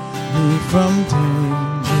rescue me from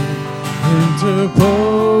danger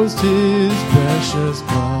interposed his precious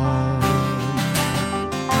blood.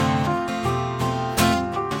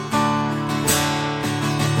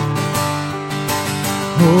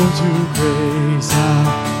 Oh, to grace, how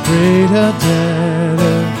great a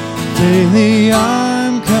debtor daily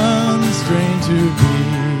I'm constrained to be.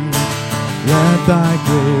 Let thy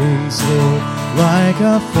grace, Lord, like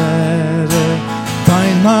a fetter,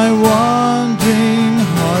 bind my wandering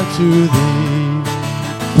heart to thee.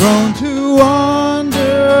 Prone to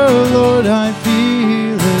wander, Lord, I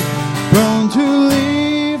feel it, prone to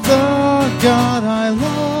leave the God I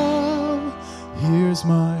love. Here's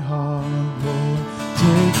my heart, Lord,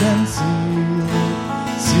 take and seal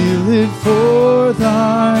it for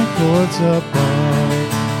thy courts above.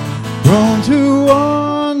 Prone to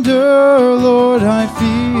wander, Lord, I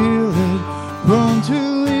feel it, prone to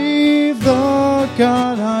leave the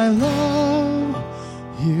God I love.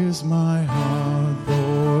 Here's my heart,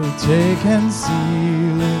 Lord, take and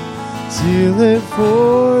seal it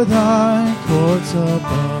for thy courts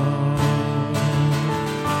above.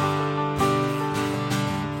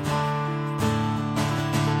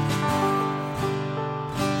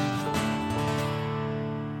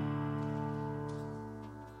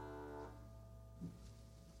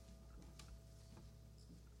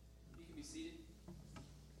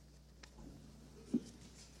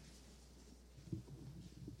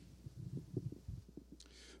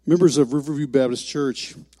 Members of Riverview Baptist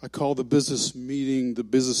Church, I call the business meeting, the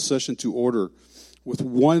business session to order with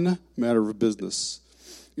one matter of business.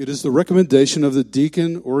 It is the recommendation of the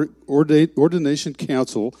Deacon Ordination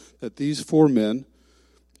Council that these four men,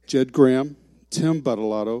 Jed Graham, Tim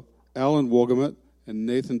Badalato, Alan Wolgamet, and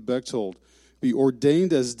Nathan Bechtold, be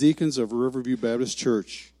ordained as deacons of Riverview Baptist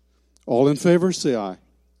Church. All in favor, say aye.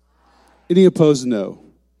 Any opposed, no.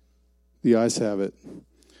 The ayes have it.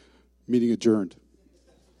 Meeting adjourned.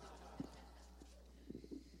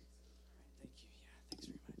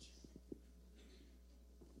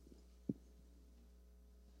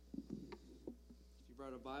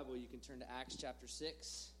 Bible, you can turn to Acts chapter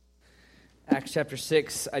 6. Acts chapter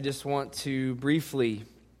 6, I just want to briefly,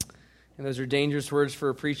 and those are dangerous words for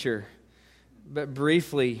a preacher, but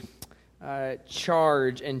briefly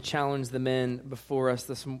charge and challenge the men before us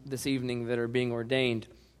this evening that are being ordained.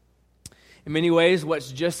 In many ways,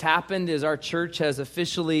 what's just happened is our church has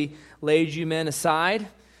officially laid you men aside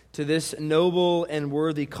to this noble and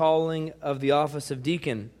worthy calling of the office of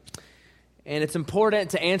deacon. And it's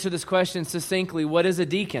important to answer this question succinctly. What is a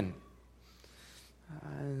deacon?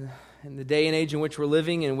 In the day and age in which we're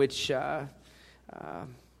living, in which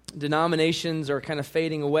denominations are kind of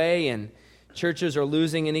fading away and churches are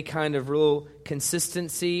losing any kind of real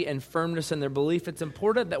consistency and firmness in their belief, it's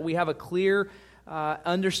important that we have a clear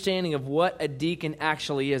understanding of what a deacon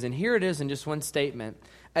actually is. And here it is in just one statement.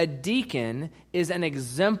 A deacon is an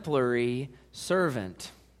exemplary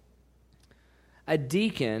servant. A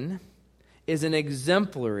deacon is an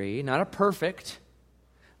exemplary, not a perfect,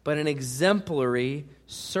 but an exemplary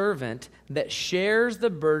servant that shares the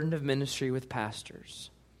burden of ministry with pastors.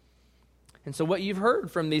 And so what you've heard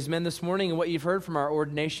from these men this morning and what you've heard from our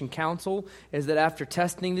ordination council is that after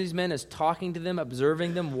testing these men, as talking to them,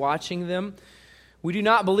 observing them, watching them, we do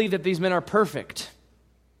not believe that these men are perfect.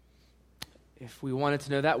 If we wanted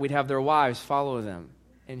to know that, we'd have their wives follow them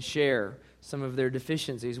and share some of their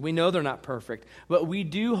deficiencies. We know they're not perfect, but we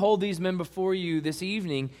do hold these men before you this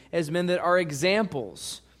evening as men that are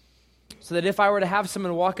examples. So that if I were to have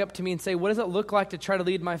someone walk up to me and say, what does it look like to try to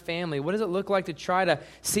lead my family? What does it look like to try to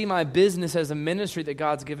see my business as a ministry that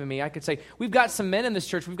God's given me? I could say, we've got some men in this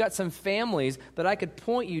church, we've got some families that I could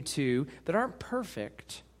point you to that aren't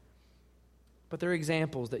perfect, but they're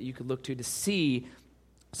examples that you could look to see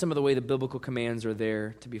some of the way the biblical commands are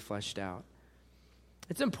there to be fleshed out.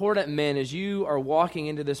 It's important, men, as you are walking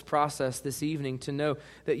into this process this evening, to know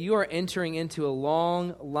that you are entering into a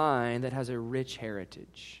long line that has a rich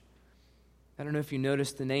heritage. I don't know if you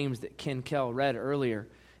noticed the names that Ken Kell read earlier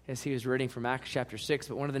as he was reading from Acts chapter 6,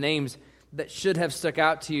 but one of the names that should have stuck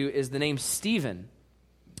out to you is the name Stephen.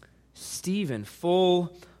 Stephen,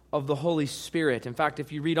 full of the Holy Spirit. In fact,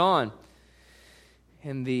 if you read on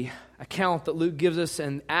in the account that Luke gives us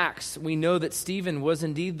in Acts, we know that Stephen was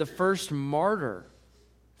indeed the first martyr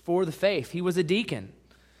for the faith. He was a deacon.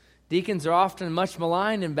 Deacons are often much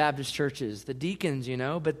maligned in Baptist churches, the deacons,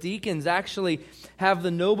 but deacons actually have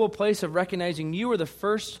the noble place of recognizing you are the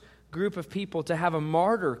first group of people to have a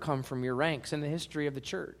martyr come from your ranks in the history of the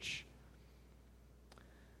church.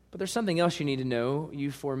 But there's something else you need to know, you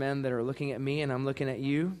four men that are looking at me and I'm looking at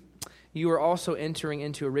you. You are also entering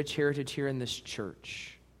into a rich heritage here in this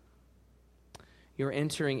church. You're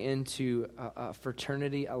entering into a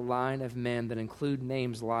fraternity, a line of men that include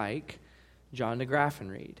names like John de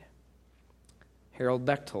Graffenried, Harold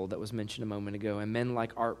Bechtold that was mentioned a moment ago, and men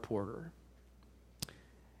like Art Porter.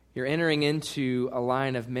 You're entering into a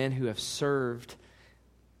line of men who have served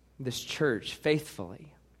this church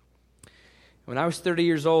faithfully. When I was 30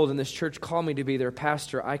 years old and this church called me to be their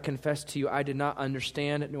pastor, I confess to you I did not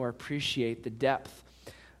understand nor appreciate the depth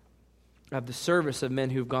of the service of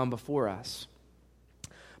men who've gone before us.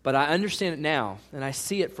 But I understand it now, and I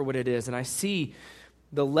see it for what it is, and I see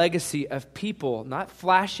the legacy of people, not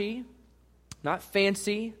flashy, not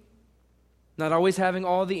fancy, not always having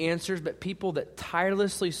all the answers, but people that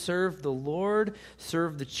tirelessly serve the Lord,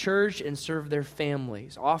 serve the church, and serve their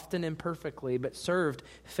families, often imperfectly, but served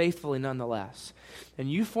faithfully nonetheless.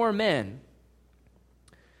 And you four men,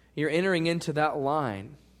 you're entering into that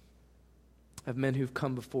line of men who've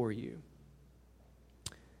come before you.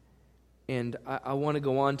 And I want to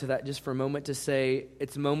go on to that just for a moment to say,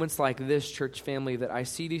 it's moments like this, church family, that I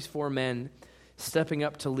see these four men stepping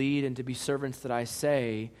up to lead and to be servants that I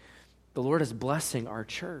say, the Lord is blessing our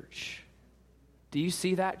church. Do you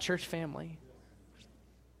see that, church family?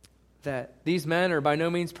 That these men are by no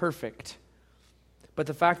means perfect, but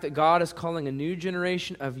the fact that God is calling a new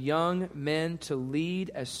generation of young men to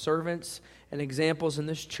lead as servants and examples in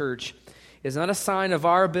this church is not a sign of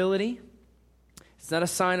our ability. It's not a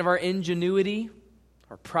sign of our ingenuity,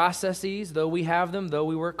 our processes, though we have them, though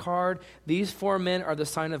we work hard. These four men are the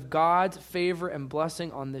sign of God's favor and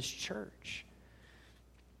blessing on this church.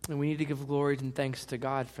 And we need to give glory and thanks to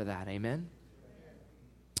God for that. Amen?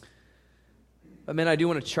 But men, I do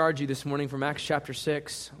want to charge you this morning from Acts chapter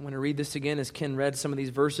 6. I want to read this again as Ken read some of these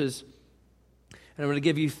verses. And I'm going to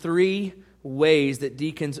give you 3 ways that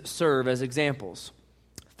deacons serve as examples.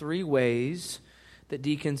 3 ways that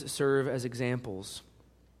deacons serve as examples.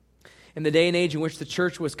 In the day and age in which the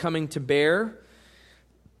church was coming to bear,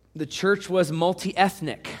 the church was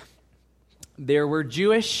multi-ethnic. There were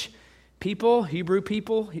Jewish people, Hebrew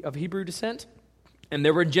people of Hebrew descent, and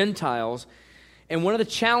there were Gentiles. And one of the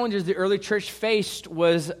challenges the early church faced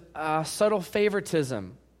was subtle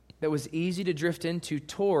favoritism that was easy to drift into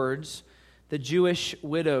towards the Jewish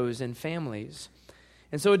widows and families.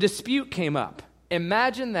 And so a dispute came up.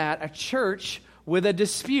 Imagine that, a church with a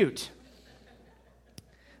dispute.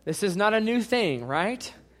 This is not a new thing,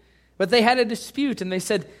 right? But they had a dispute, and they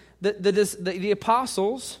said, The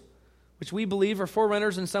apostles, which we believe are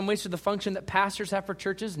forerunners in some ways to the function that pastors have for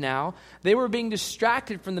churches now, they were being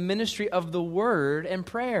distracted from the ministry of the word and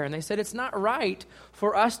prayer. And they said it's not right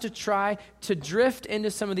for us to try to drift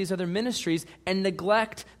into some of these other ministries and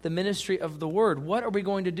neglect the ministry of the word. What are we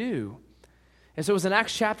going to do? And so it was in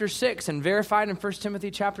Acts chapter 6 and verified in 1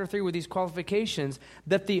 Timothy chapter 3 with these qualifications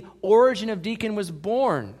that the origin of deacon was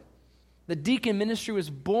born. The deacon ministry was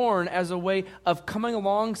born as a way of coming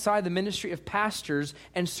alongside the ministry of pastors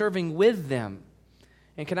and serving with them.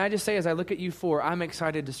 And can I just say, as I look at you four, I'm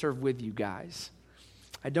excited to serve with you guys.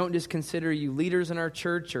 I don't just consider you leaders in our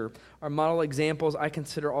church or our model examples. I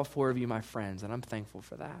consider all four of you my friends, and I'm thankful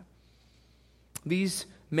for that. These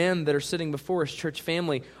men that are sitting before us, church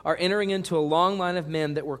family, are entering into a long line of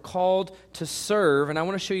men that were called to serve. And I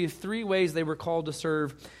want to show you 3 ways they were called to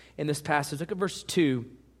serve in this passage. Look at verse 2.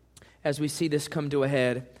 As we see this come to a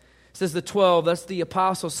head. It says, the 12, that's the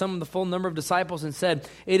apostles, summoned the full number of disciples and said,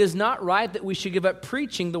 it is not right that we should give up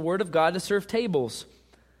preaching the word of God to serve tables.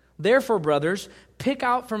 Therefore, brothers, pick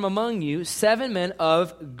out from among you 7 men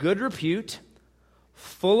of good repute,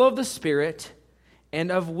 full of the Spirit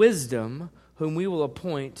and of wisdom, whom we will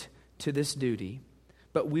appoint to this duty.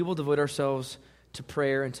 But we will devote ourselves to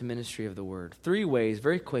prayer and to ministry of the word. 3 ways,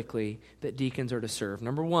 very quickly, that deacons are to serve.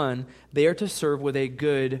 Number 1, they are to serve with a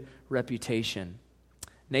good reputation.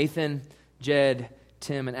 Nathan, Jed,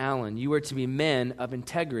 Tim, and Alan, you are to be men of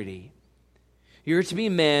integrity. You are to be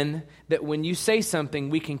men that when you say something,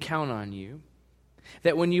 we can count on you.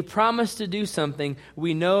 That when you promise to do something,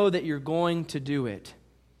 we know that you're going to do it.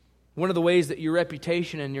 One of the ways that your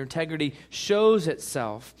reputation and your integrity shows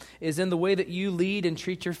itself is in the way that you lead and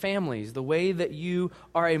treat your families, the way that you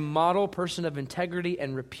are a model person of integrity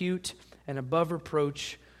and repute and above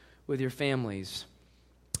reproach with your families.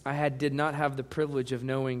 I did not have the privilege of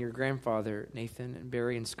knowing your grandfather, Nathan, and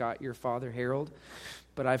Barry and Scott, your father, Harold,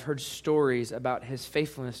 but I've heard stories about his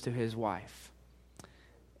faithfulness to his wife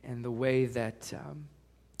and the way that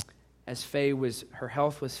as her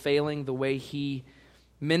health was failing, the way he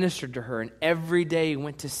ministered to her and every day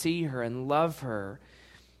went to see her and love her.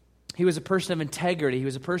 He was a person of integrity. He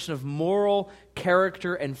was a person of moral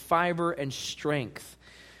character and fiber and strength.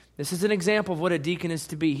 This is an example of what a deacon is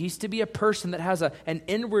to be. He's to be a person that has an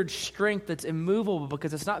inward strength that's immovable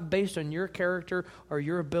because it's not based on your character or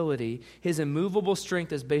your ability. His immovable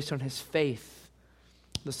strength is based on his faith,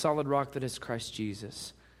 the solid rock that is Christ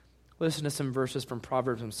Jesus. Listen to some verses from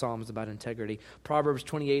Proverbs and Psalms about integrity. Proverbs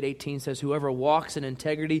 28:18 says, whoever walks in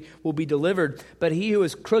integrity will be delivered, but he who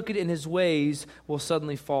is crooked in his ways will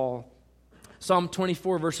suddenly fall. Psalm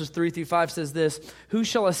 24 verses 3-5 says this, who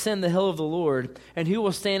shall ascend the hill of the Lord, and who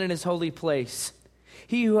will stand in his holy place?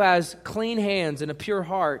 He who has clean hands and a pure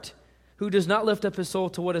heart, who does not lift up his soul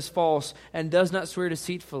to what is false and does not swear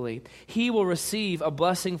deceitfully. He will receive a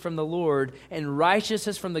blessing from the Lord and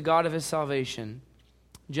righteousness from the God of his salvation.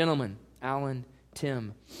 Gentlemen, Alan,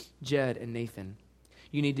 Tim, Jed, and Nathan,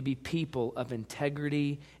 you need to be people of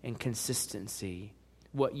integrity and consistency.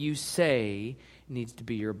 What you say needs to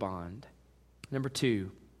be your bond. Number 2,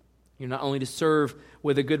 you're not only to serve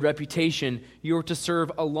with a good reputation, you're to serve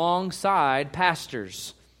alongside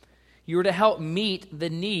pastors. You're to help meet the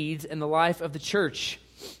needs in the life of the church.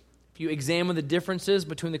 If you examine the differences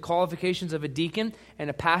between the qualifications of a deacon and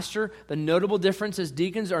a pastor, the notable difference is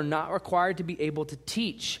deacons are not required to be able to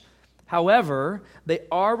teach. However, they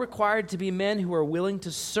are required to be men who are willing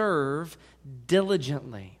to serve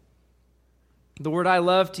diligently. The word I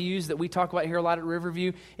love to use that we talk about here a lot at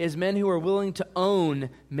Riverview is men who are willing to own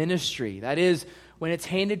ministry. That is, when it's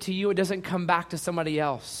handed to you, it doesn't come back to somebody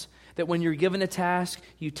else. That when you're given a task,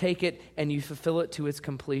 you take it and you fulfill it to its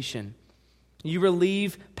completion. You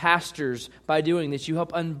relieve pastors by doing this. You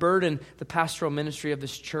help unburden the pastoral ministry of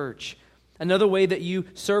this church. Another way that you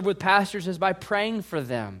serve with pastors is by praying for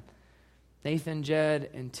them. Nathan, Jed,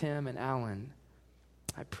 and Tim, and Alan,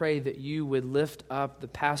 I pray that you would lift up the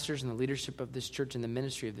pastors and the leadership of this church and the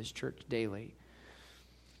ministry of this church daily.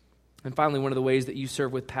 And finally, one of the ways that you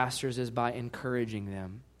serve with pastors is by encouraging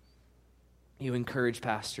them. You encourage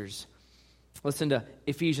pastors. Listen to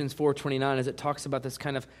Ephesians 4:29 as it talks about this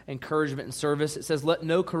kind of encouragement and service. It says, let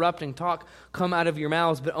no corrupting talk come out of your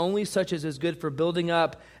mouths, but only such as is good for building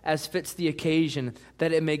up as fits the occasion,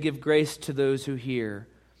 that it may give grace to those who hear.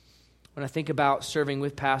 When I think about serving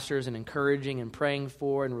with pastors and encouraging and praying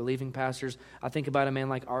for and relieving pastors, I think about a man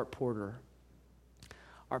like Art Porter.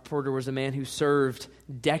 Art Porter was a man who served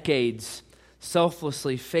decades,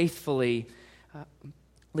 selflessly, faithfully,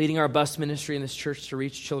 leading our bus ministry in this church to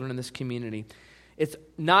reach children in this community. It's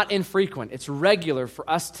not infrequent. It's regular for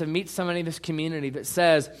us to meet somebody in this community that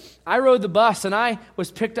says, I rode the bus and I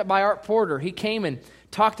was picked up by Art Porter. He came and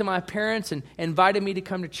talked to my parents and invited me to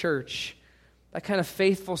come to church. That kind of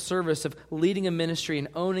faithful service of leading a ministry and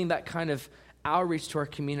owning that kind of outreach to our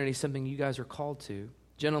community is something you guys are called to.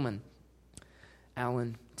 Gentlemen,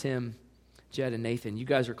 Alan, Tim, Jed, and Nathan, you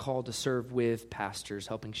guys are called to serve with pastors,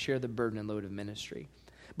 helping share the burden and load of ministry.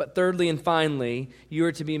 But thirdly and finally, you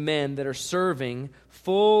are to be men that are serving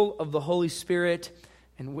full of the Holy Spirit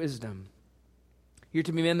and wisdom. You're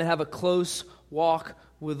to be men that have a close walk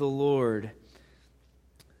with the Lord. A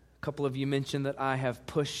couple of you mentioned that I have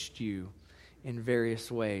pushed you in various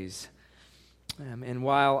ways. And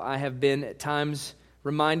while I have been at times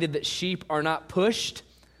reminded that sheep are not pushed,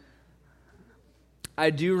 I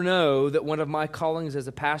do know that one of my callings as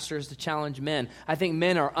a pastor is to challenge men. I think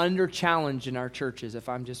men are under-challenged in our churches, if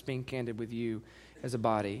I'm just being candid with you as a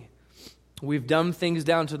body. We've dumbed things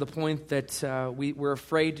down to the point that we're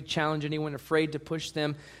afraid to challenge anyone, afraid to push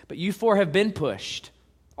them. But you four have been pushed.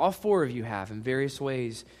 All four of you have in various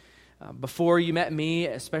ways. Before you met me,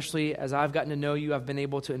 especially as I've gotten to know you, I've been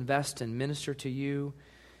able to invest and minister to you.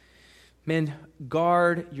 Men,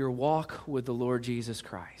 guard your walk with the Lord Jesus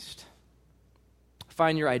Christ.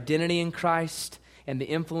 Find your identity in Christ and the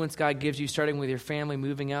influence God gives you, starting with your family,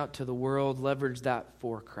 moving out to the world. Leverage that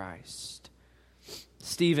for Christ.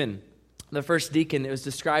 Stephen, the first deacon, it was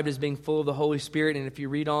described as being full of the Holy Spirit. And if you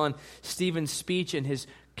read on, Stephen's speech and his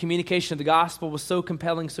communication of the gospel was so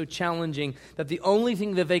compelling, so challenging, that the only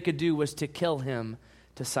thing that they could do was to kill him,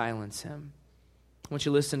 to silence him. I want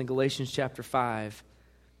you to listen to Galatians chapter 5.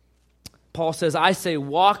 Paul says, I say,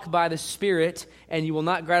 walk by the Spirit, and you will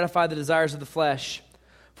not gratify the desires of the flesh.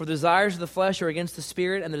 For the desires of the flesh are against the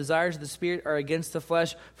Spirit, and the desires of the Spirit are against the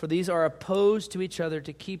flesh. For these are opposed to each other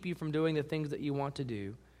to keep you from doing the things that you want to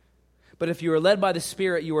do. But if you are led by the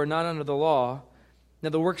Spirit, you are not under the law. Now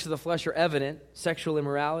the works of the flesh are evident: sexual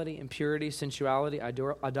immorality, impurity, sensuality,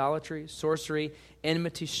 idolatry, sorcery,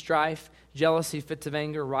 enmity, strife, jealousy, fits of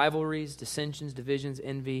anger, rivalries, dissensions, divisions,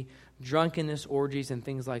 envy, drunkenness, orgies, and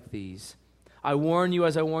things like these. I warn you,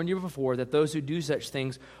 as I warned you before, that those who do such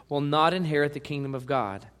things will not inherit the kingdom of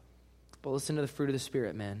God. But listen to the fruit of the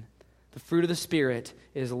Spirit, men. The fruit of the Spirit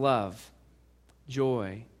is love,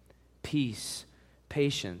 joy, peace,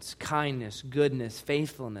 patience, kindness, goodness,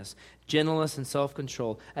 faithfulness, gentleness, and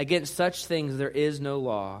self-control. Against such things there is no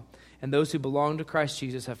law. And those who belong to Christ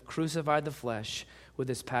Jesus have crucified the flesh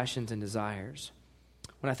with its passions and desires.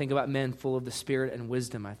 When I think about men full of the Spirit and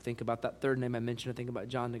wisdom, I think about that third name I mentioned. I think about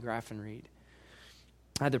John DeGraffenreid.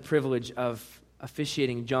 I had the privilege of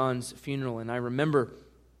officiating John's funeral, and I remember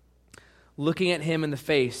looking at him in the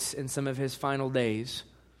face in some of his final days.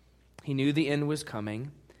 He knew the end was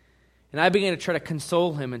coming, and I began to try to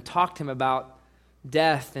console him and talk to him about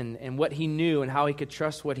death and what he knew and how he could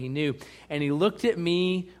trust what he knew. And he looked at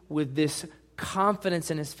me with this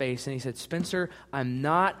confidence in his face, and he said, Spencer, I'm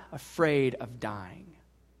not afraid of dying.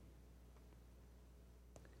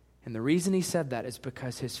 And the reason he said that is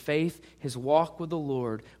because his faith, his walk with the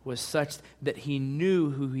Lord was such that he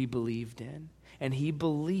knew who he believed in. And he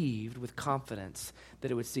believed with confidence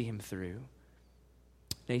that it would see him through.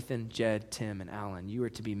 Nathan, Jed, Tim, and Alan, you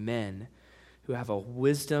are to be men who have a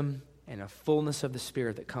wisdom and a fullness of the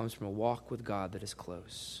Spirit that comes from a walk with God that is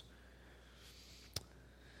close.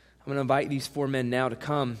 I'm going to invite these four men now to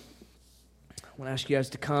come. I want to ask you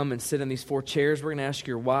guys to come and sit in these four chairs. We're going to ask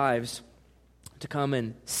your wives to come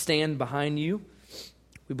and stand behind you.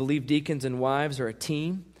 We believe deacons and wives are a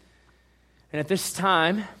team. And at this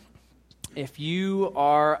time, if you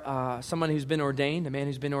are someone who's been ordained, a man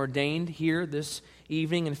who's been ordained here this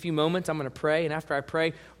evening, in a few moments I'm going to pray. And after I pray,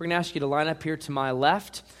 we're going to ask you to line up here to my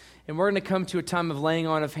left. And we're going to come to a time of laying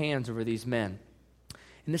on of hands over these men.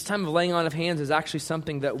 And this time of laying on of hands is actually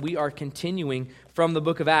something that we are continuing from the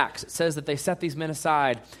book of Acts. It says that they set these men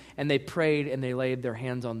aside and they prayed and they laid their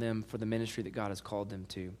hands on them for the ministry that God has called them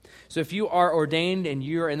to. So if you are ordained and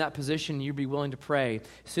you're in that position, you'd be willing to pray.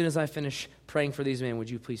 As soon as I finish praying for these men, would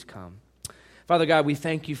you please come? Father God, we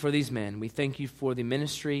thank you for these men. We thank you for the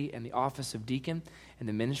ministry and the office of deacon and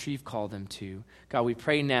the ministry you've called them to. God, we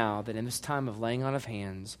pray now that in this time of laying on of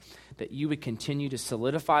hands, that you would continue to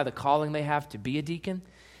solidify the calling they have to be a deacon,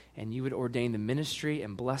 and you would ordain the ministry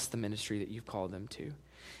and bless the ministry that you've called them to.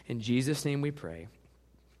 In Jesus' name we pray.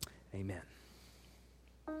 Amen.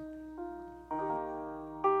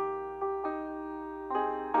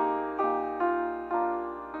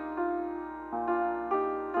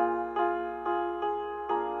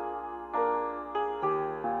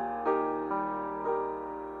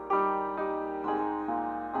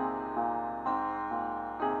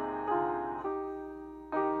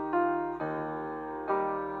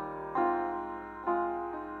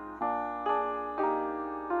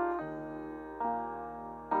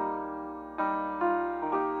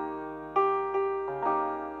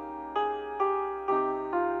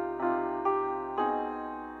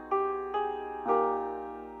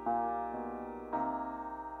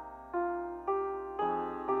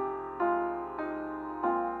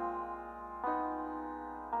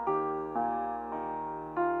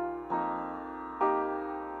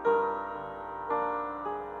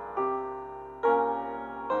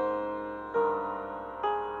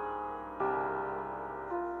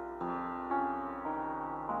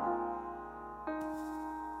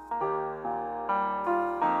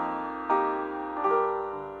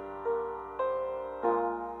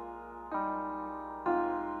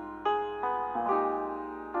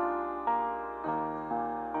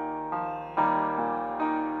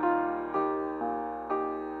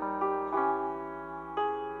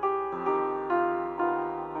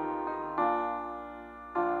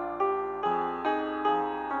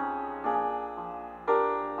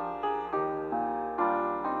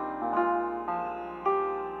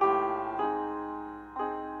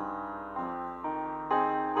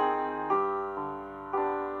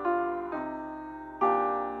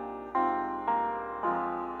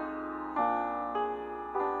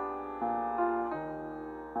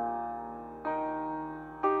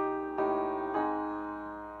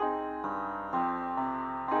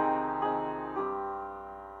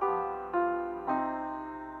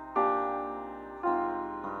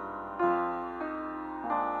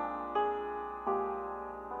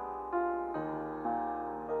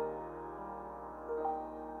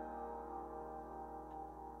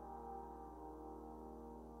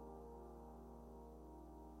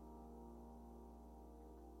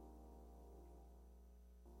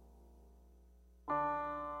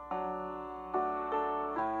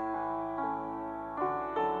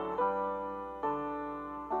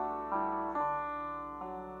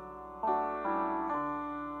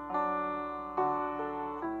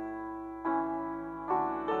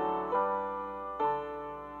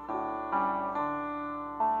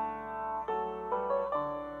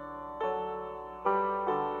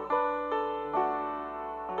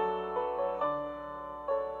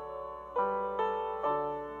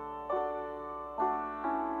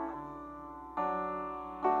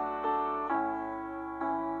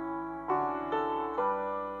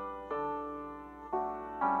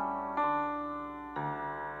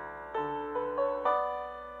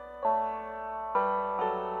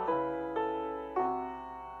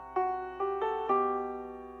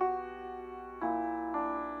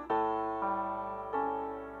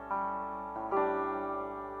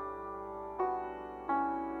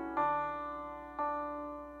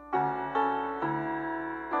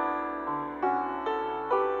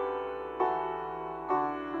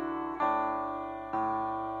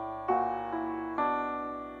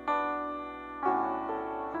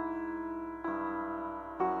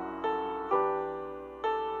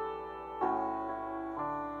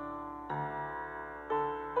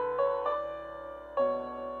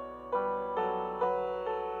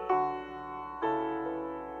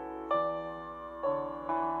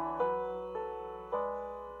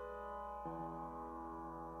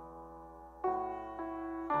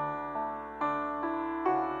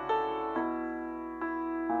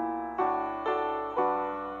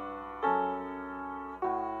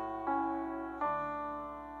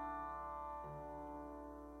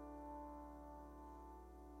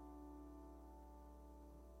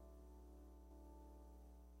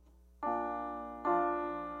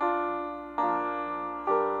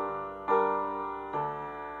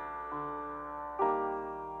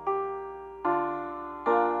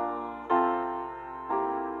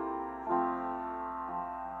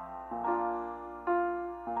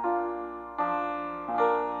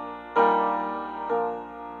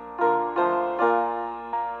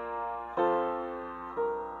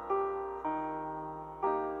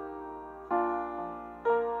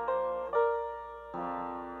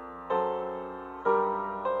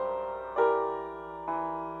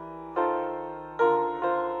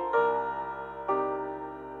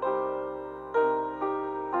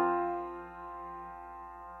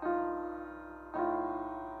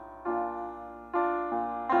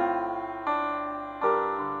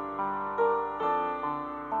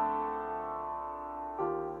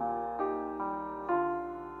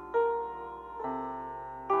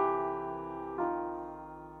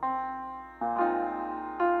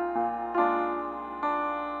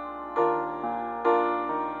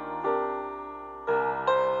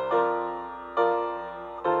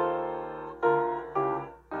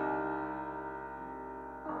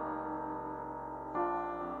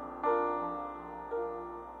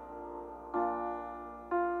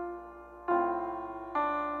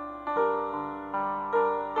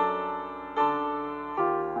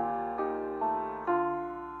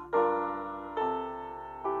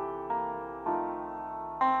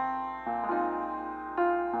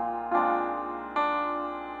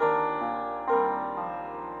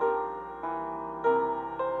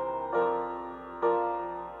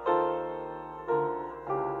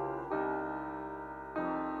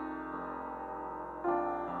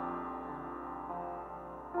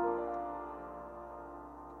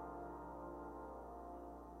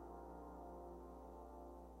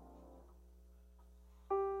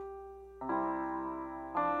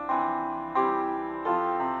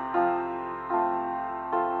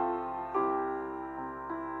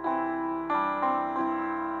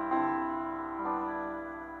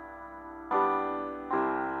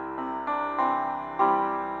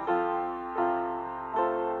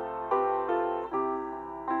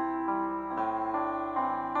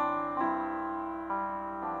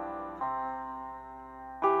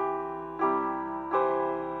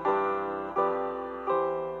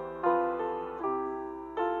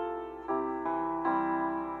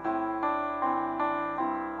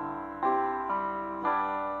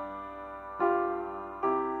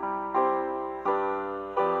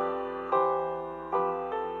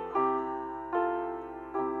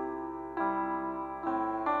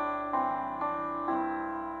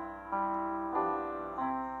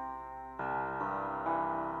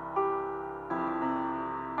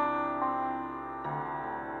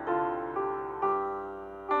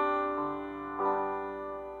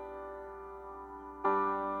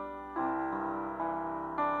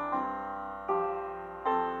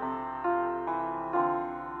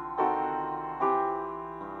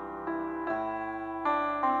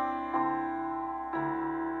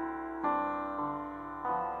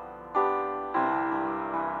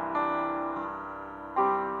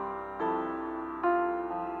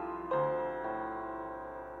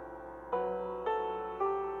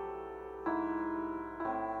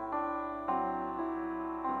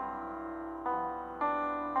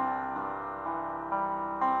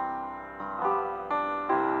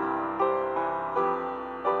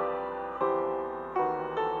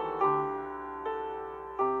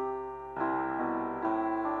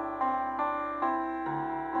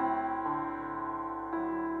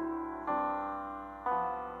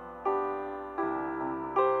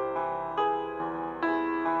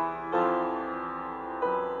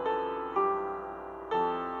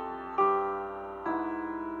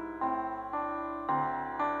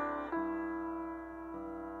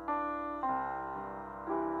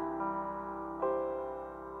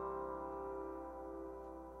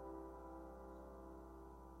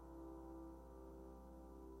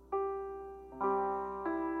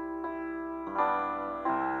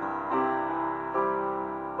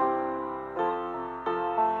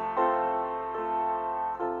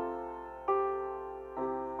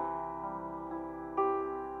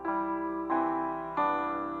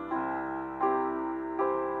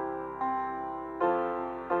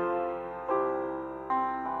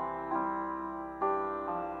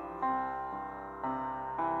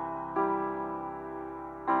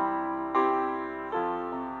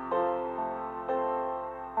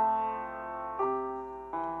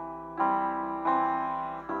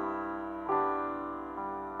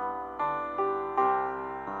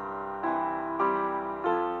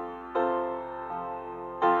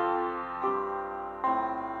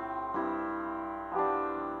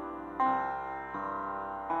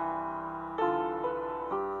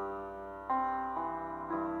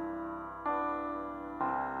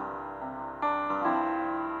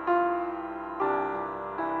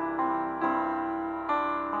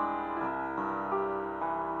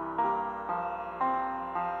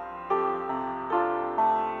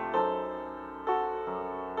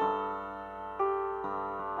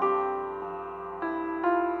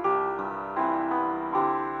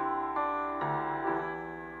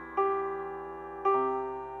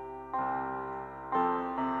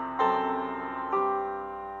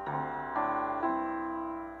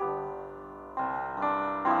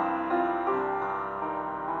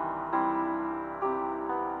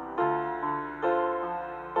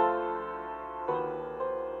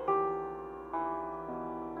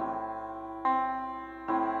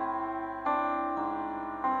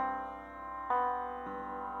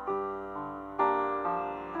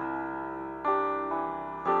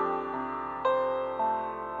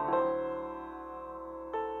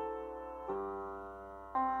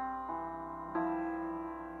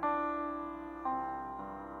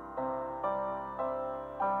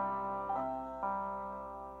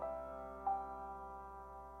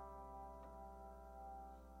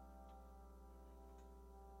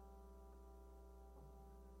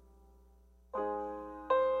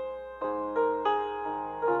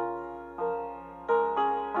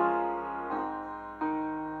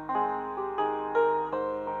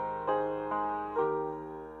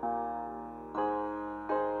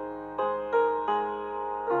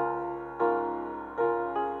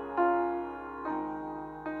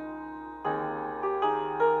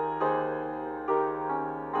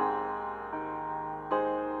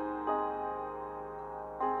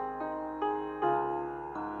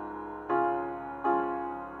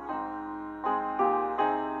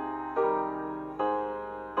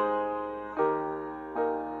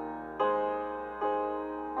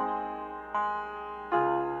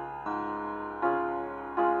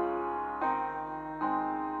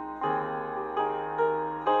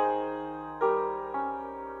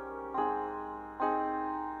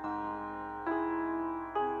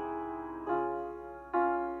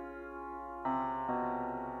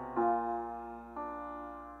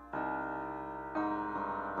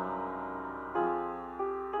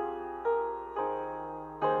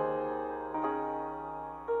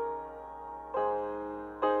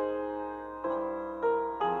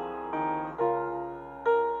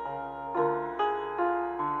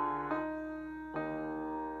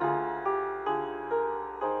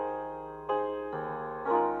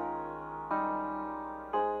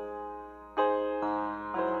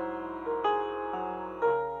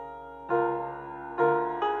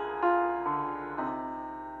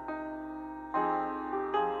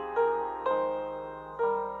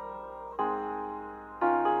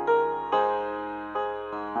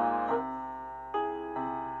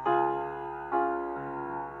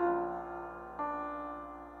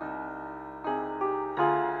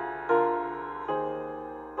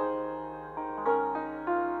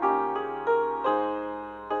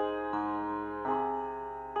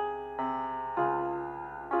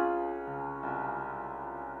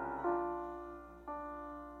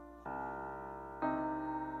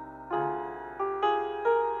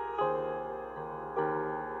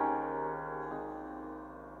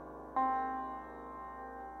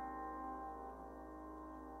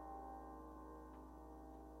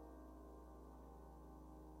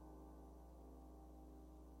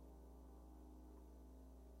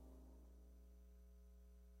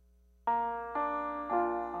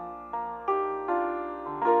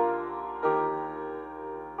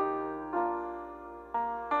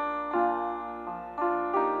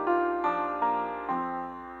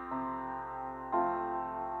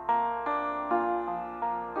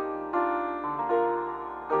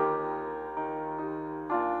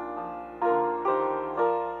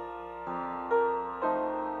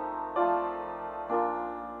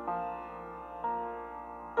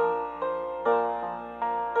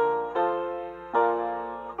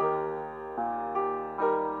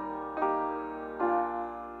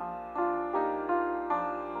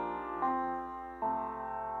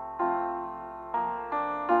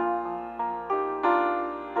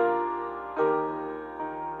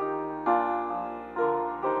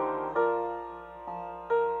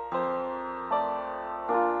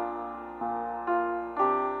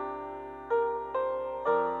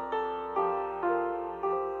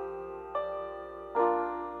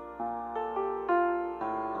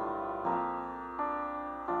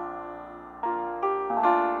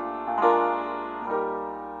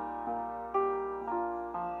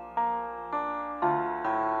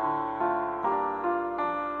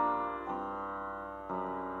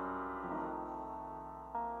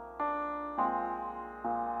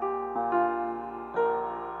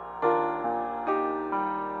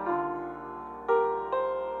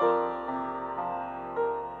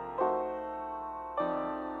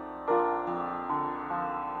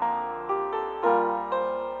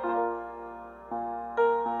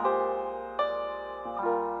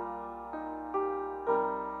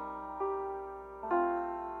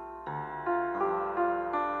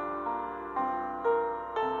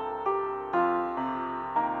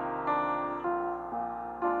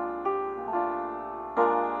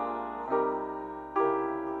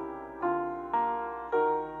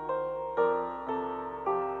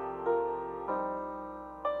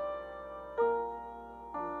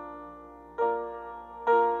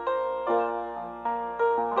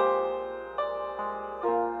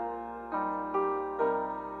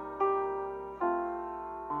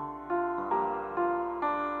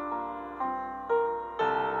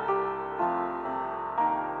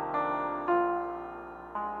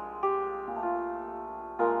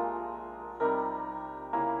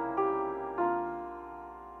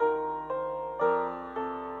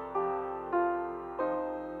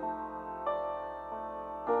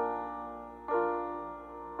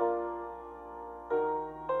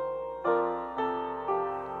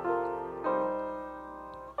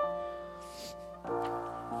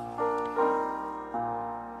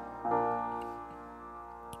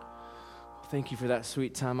 Thank you for that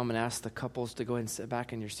sweet time. I'm going to ask the couples to go ahead and sit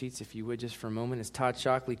back in your seats, if you would, just for a moment, as Todd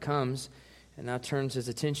Shockley comes and now turns his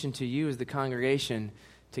attention to you as the congregation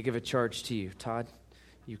to give a charge to you. Todd,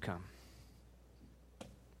 you come.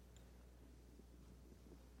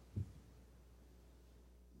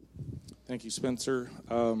 Thank you, Spencer.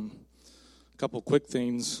 A couple quick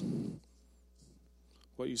things.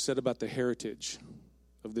 What you said about the heritage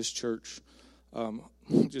of this church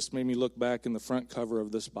just made me look back in the front cover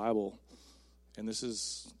of this Bible. And this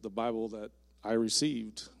is the Bible that I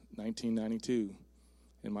received 1992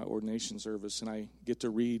 in my ordination service. And I get to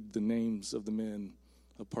read the names of the men,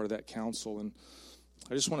 a part of that council. And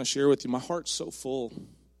I just want to share with you, my heart's so full.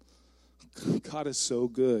 God is so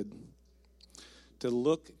good. To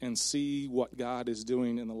look and see what God is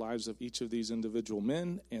doing in the lives of each of these individual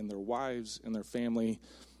men and their wives and their family.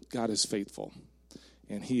 God is faithful,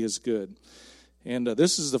 and He is good. And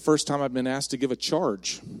this is the first time I've been asked to give a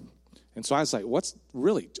charge. And so I was like, what's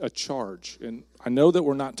really a charge? And I know that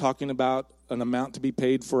we're not talking about an amount to be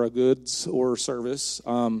paid for a goods or service.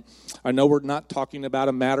 I know we're not talking about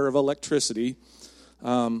a matter of electricity.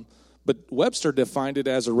 But Webster defined it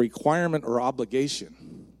as a requirement or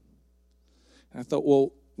obligation. And I thought,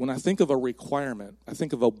 well, when I think of a requirement, I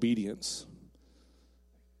think of obedience.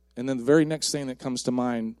 And then the very next thing that comes to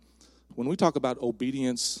mind, when we talk about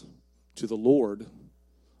obedience to the Lord,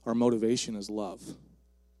 our motivation is love.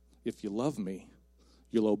 If you love me,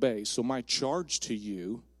 you'll obey. So my charge to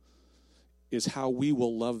you is how we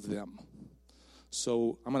will love them.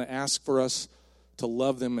 So I'm going to ask for us to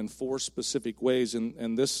love them in 4 specific ways.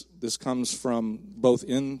 And this comes from both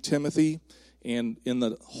in Timothy and in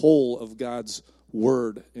the whole of God's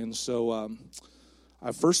Word. And so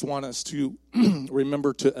I first want us to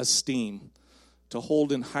remember to esteem, to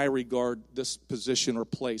hold in high regard this position or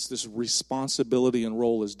place, this responsibility and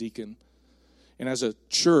role as deacon. And as a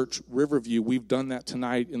church, Riverview, we've done that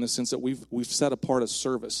tonight in the sense that we've set apart a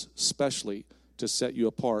service, especially to set you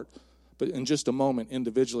apart. But in just a moment,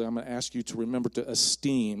 individually, I'm going to ask you to remember to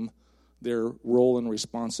esteem their role and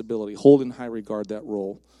responsibility. Hold in high regard that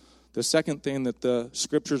role. The second thing that the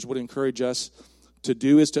Scriptures would encourage us to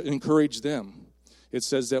do is to encourage them. It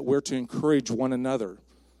says that we're to encourage one another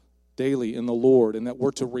daily in the Lord, and that we're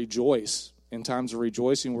to rejoice. In times of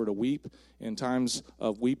rejoicing, we're to weep. In times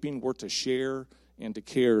of weeping, we're to share and to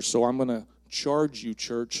care. So I'm going to charge you,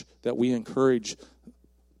 church, that we encourage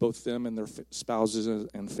both them and their spouses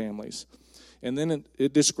and families. And then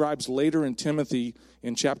it describes later in Timothy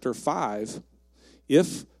in chapter 5,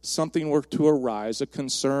 if something were to arise, a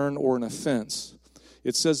concern or an offense,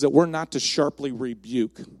 it says that we're not to sharply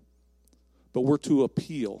rebuke, but we're to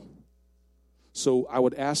appeal. So I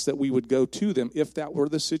would ask that we would go to them, if that were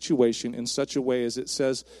the situation, in such a way as it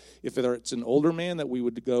says, if it's an older man, that we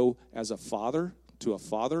would go as a father,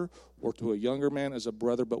 or to a younger man as a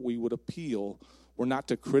brother, but we would appeal. We're not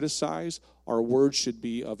to criticize. Our words should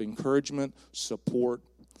be of encouragement, support,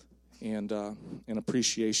 and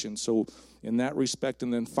appreciation. So in that respect,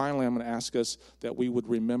 and then finally, I'm going to ask us that we would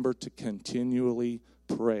remember to continually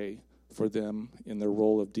pray for them in their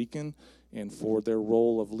role of deacon and for their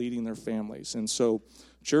role of leading their families. And so,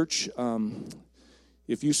 church,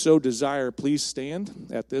 if you so desire, please stand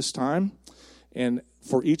at this time. And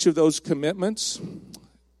for each of those commitments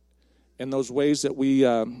and those ways that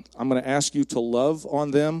I'm going to ask you to love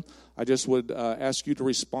on them, I just would ask you to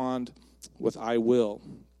respond with I will.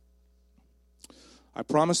 I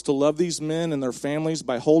promise to love these men and their families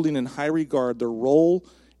by holding in high regard their role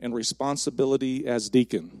and responsibility as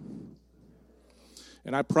deacon.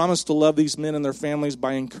 And I promise to love these men and their families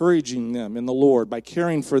by encouraging them in the Lord, by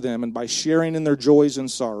caring for them, and by sharing in their joys and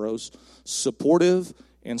sorrows, supportive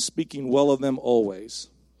and speaking well of them always.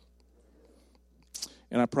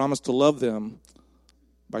 And I promise to love them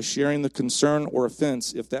by sharing the concern or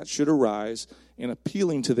offense, if that should arise, and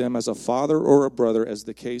appealing to them as a father or a brother as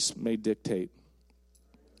the case may dictate.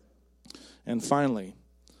 And finally,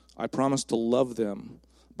 I promise to love them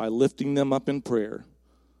by lifting them up in prayer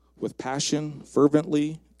with passion,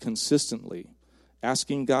 fervently, consistently,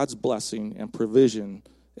 asking God's blessing and provision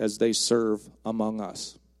as they serve among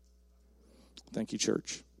us. Thank you,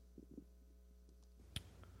 church.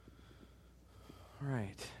 All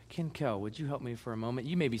right. Ken Kell, would you help me for a moment?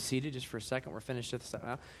 You may be seated just for a second. We're finished with this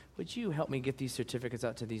out. Would you help me get these certificates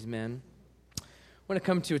out to these men? I want to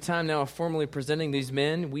come to a time now of formally presenting these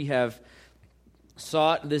men. We have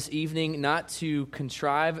sought this evening not to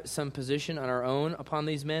contrive some position on our own upon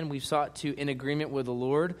these men. We've sought to, in agreement with the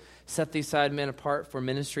Lord, set these side men apart for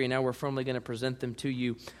ministry, and now we're formally going to present them to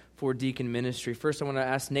you for deacon ministry. First, I want to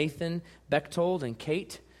ask Nathan Bechtold and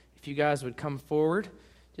Kate, if you guys would come forward.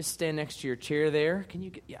 Just stand next to your chair there. Can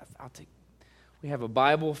you get, yeah, I'll take We have a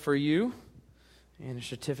Bible for you and a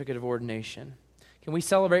certificate of ordination. Can we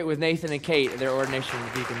celebrate with Nathan and Kate their ordination in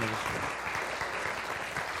the deacon ministry?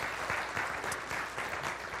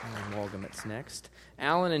 Alan Walgamet's next.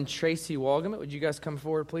 Alan and Tracy Walgamet, would you guys come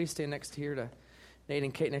forward, please? Stand next here to Nate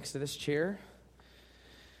and Kate next to this chair.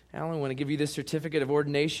 Alan, I want to give you this certificate of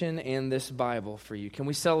ordination and this Bible for you. Can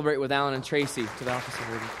we celebrate with Alan and Tracy to the office of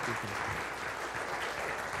deacon?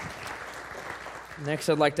 Next,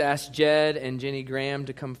 I'd like to ask Jed and Jenny Graham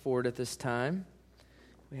to come forward at this time.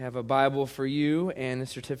 We have a Bible for you and a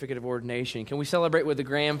certificate of ordination. Can we celebrate with the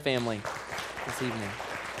Graham family this evening?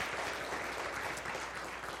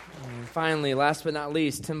 And finally, last but not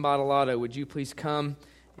least, Tim Bottolato, would you please come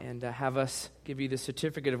and have us give you the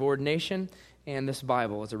certificate of ordination and this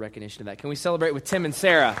Bible as a recognition of that. Can we celebrate with Tim and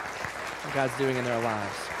Sarah, what God's doing in their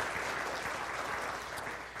lives?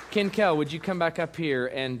 Ken Kell, would you come back up here?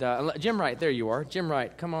 And Jim Wright, there you are. Jim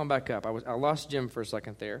Wright, come on back up. I lost Jim for a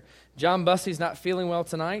second there. John Bussey's not feeling well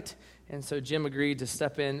tonight, and so Jim agreed to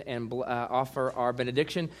step in and offer our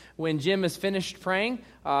benediction. When Jim is finished praying,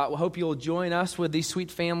 we hope you'll join us with these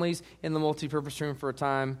sweet families in the multipurpose room for a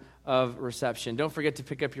time of reception. Don't forget to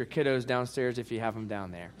pick up your kiddos downstairs if you have them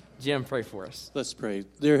down there. Jim, pray for us. Let's pray.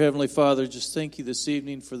 Dear Heavenly Father, just thank you this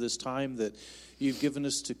evening for this time that you've given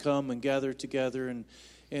us to come and gather together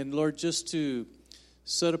and Lord, just to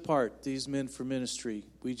set apart these men for ministry.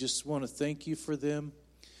 We just want to thank you for them.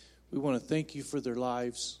 We want to thank you for their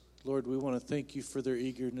lives. Lord, we want to thank you for their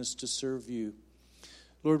eagerness to serve you.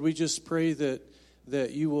 Lord, we just pray that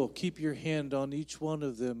you will keep your hand on each one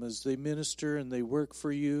of them as they minister and they work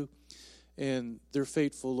for you. And they're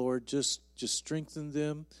faithful, Lord. Just strengthen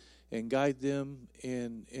them and guide them.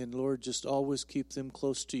 And Lord, just always keep them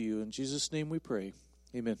close to you. In Jesus' name we pray.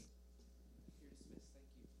 Amen.